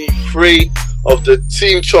 93 of the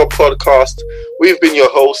Team Chop podcast. We've been your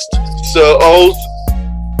host, Sir Old.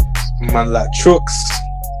 Man like Trucks.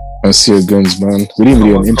 I see your guns, man. We didn't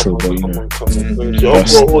do an intro, but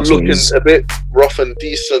we're looking a bit rough and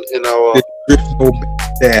decent in our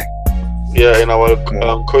in our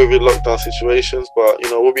COVID lockdown situations, but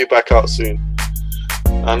we'll be back out soon.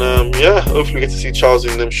 And hopefully we get to see Charles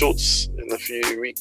in them shorts in a few weeks.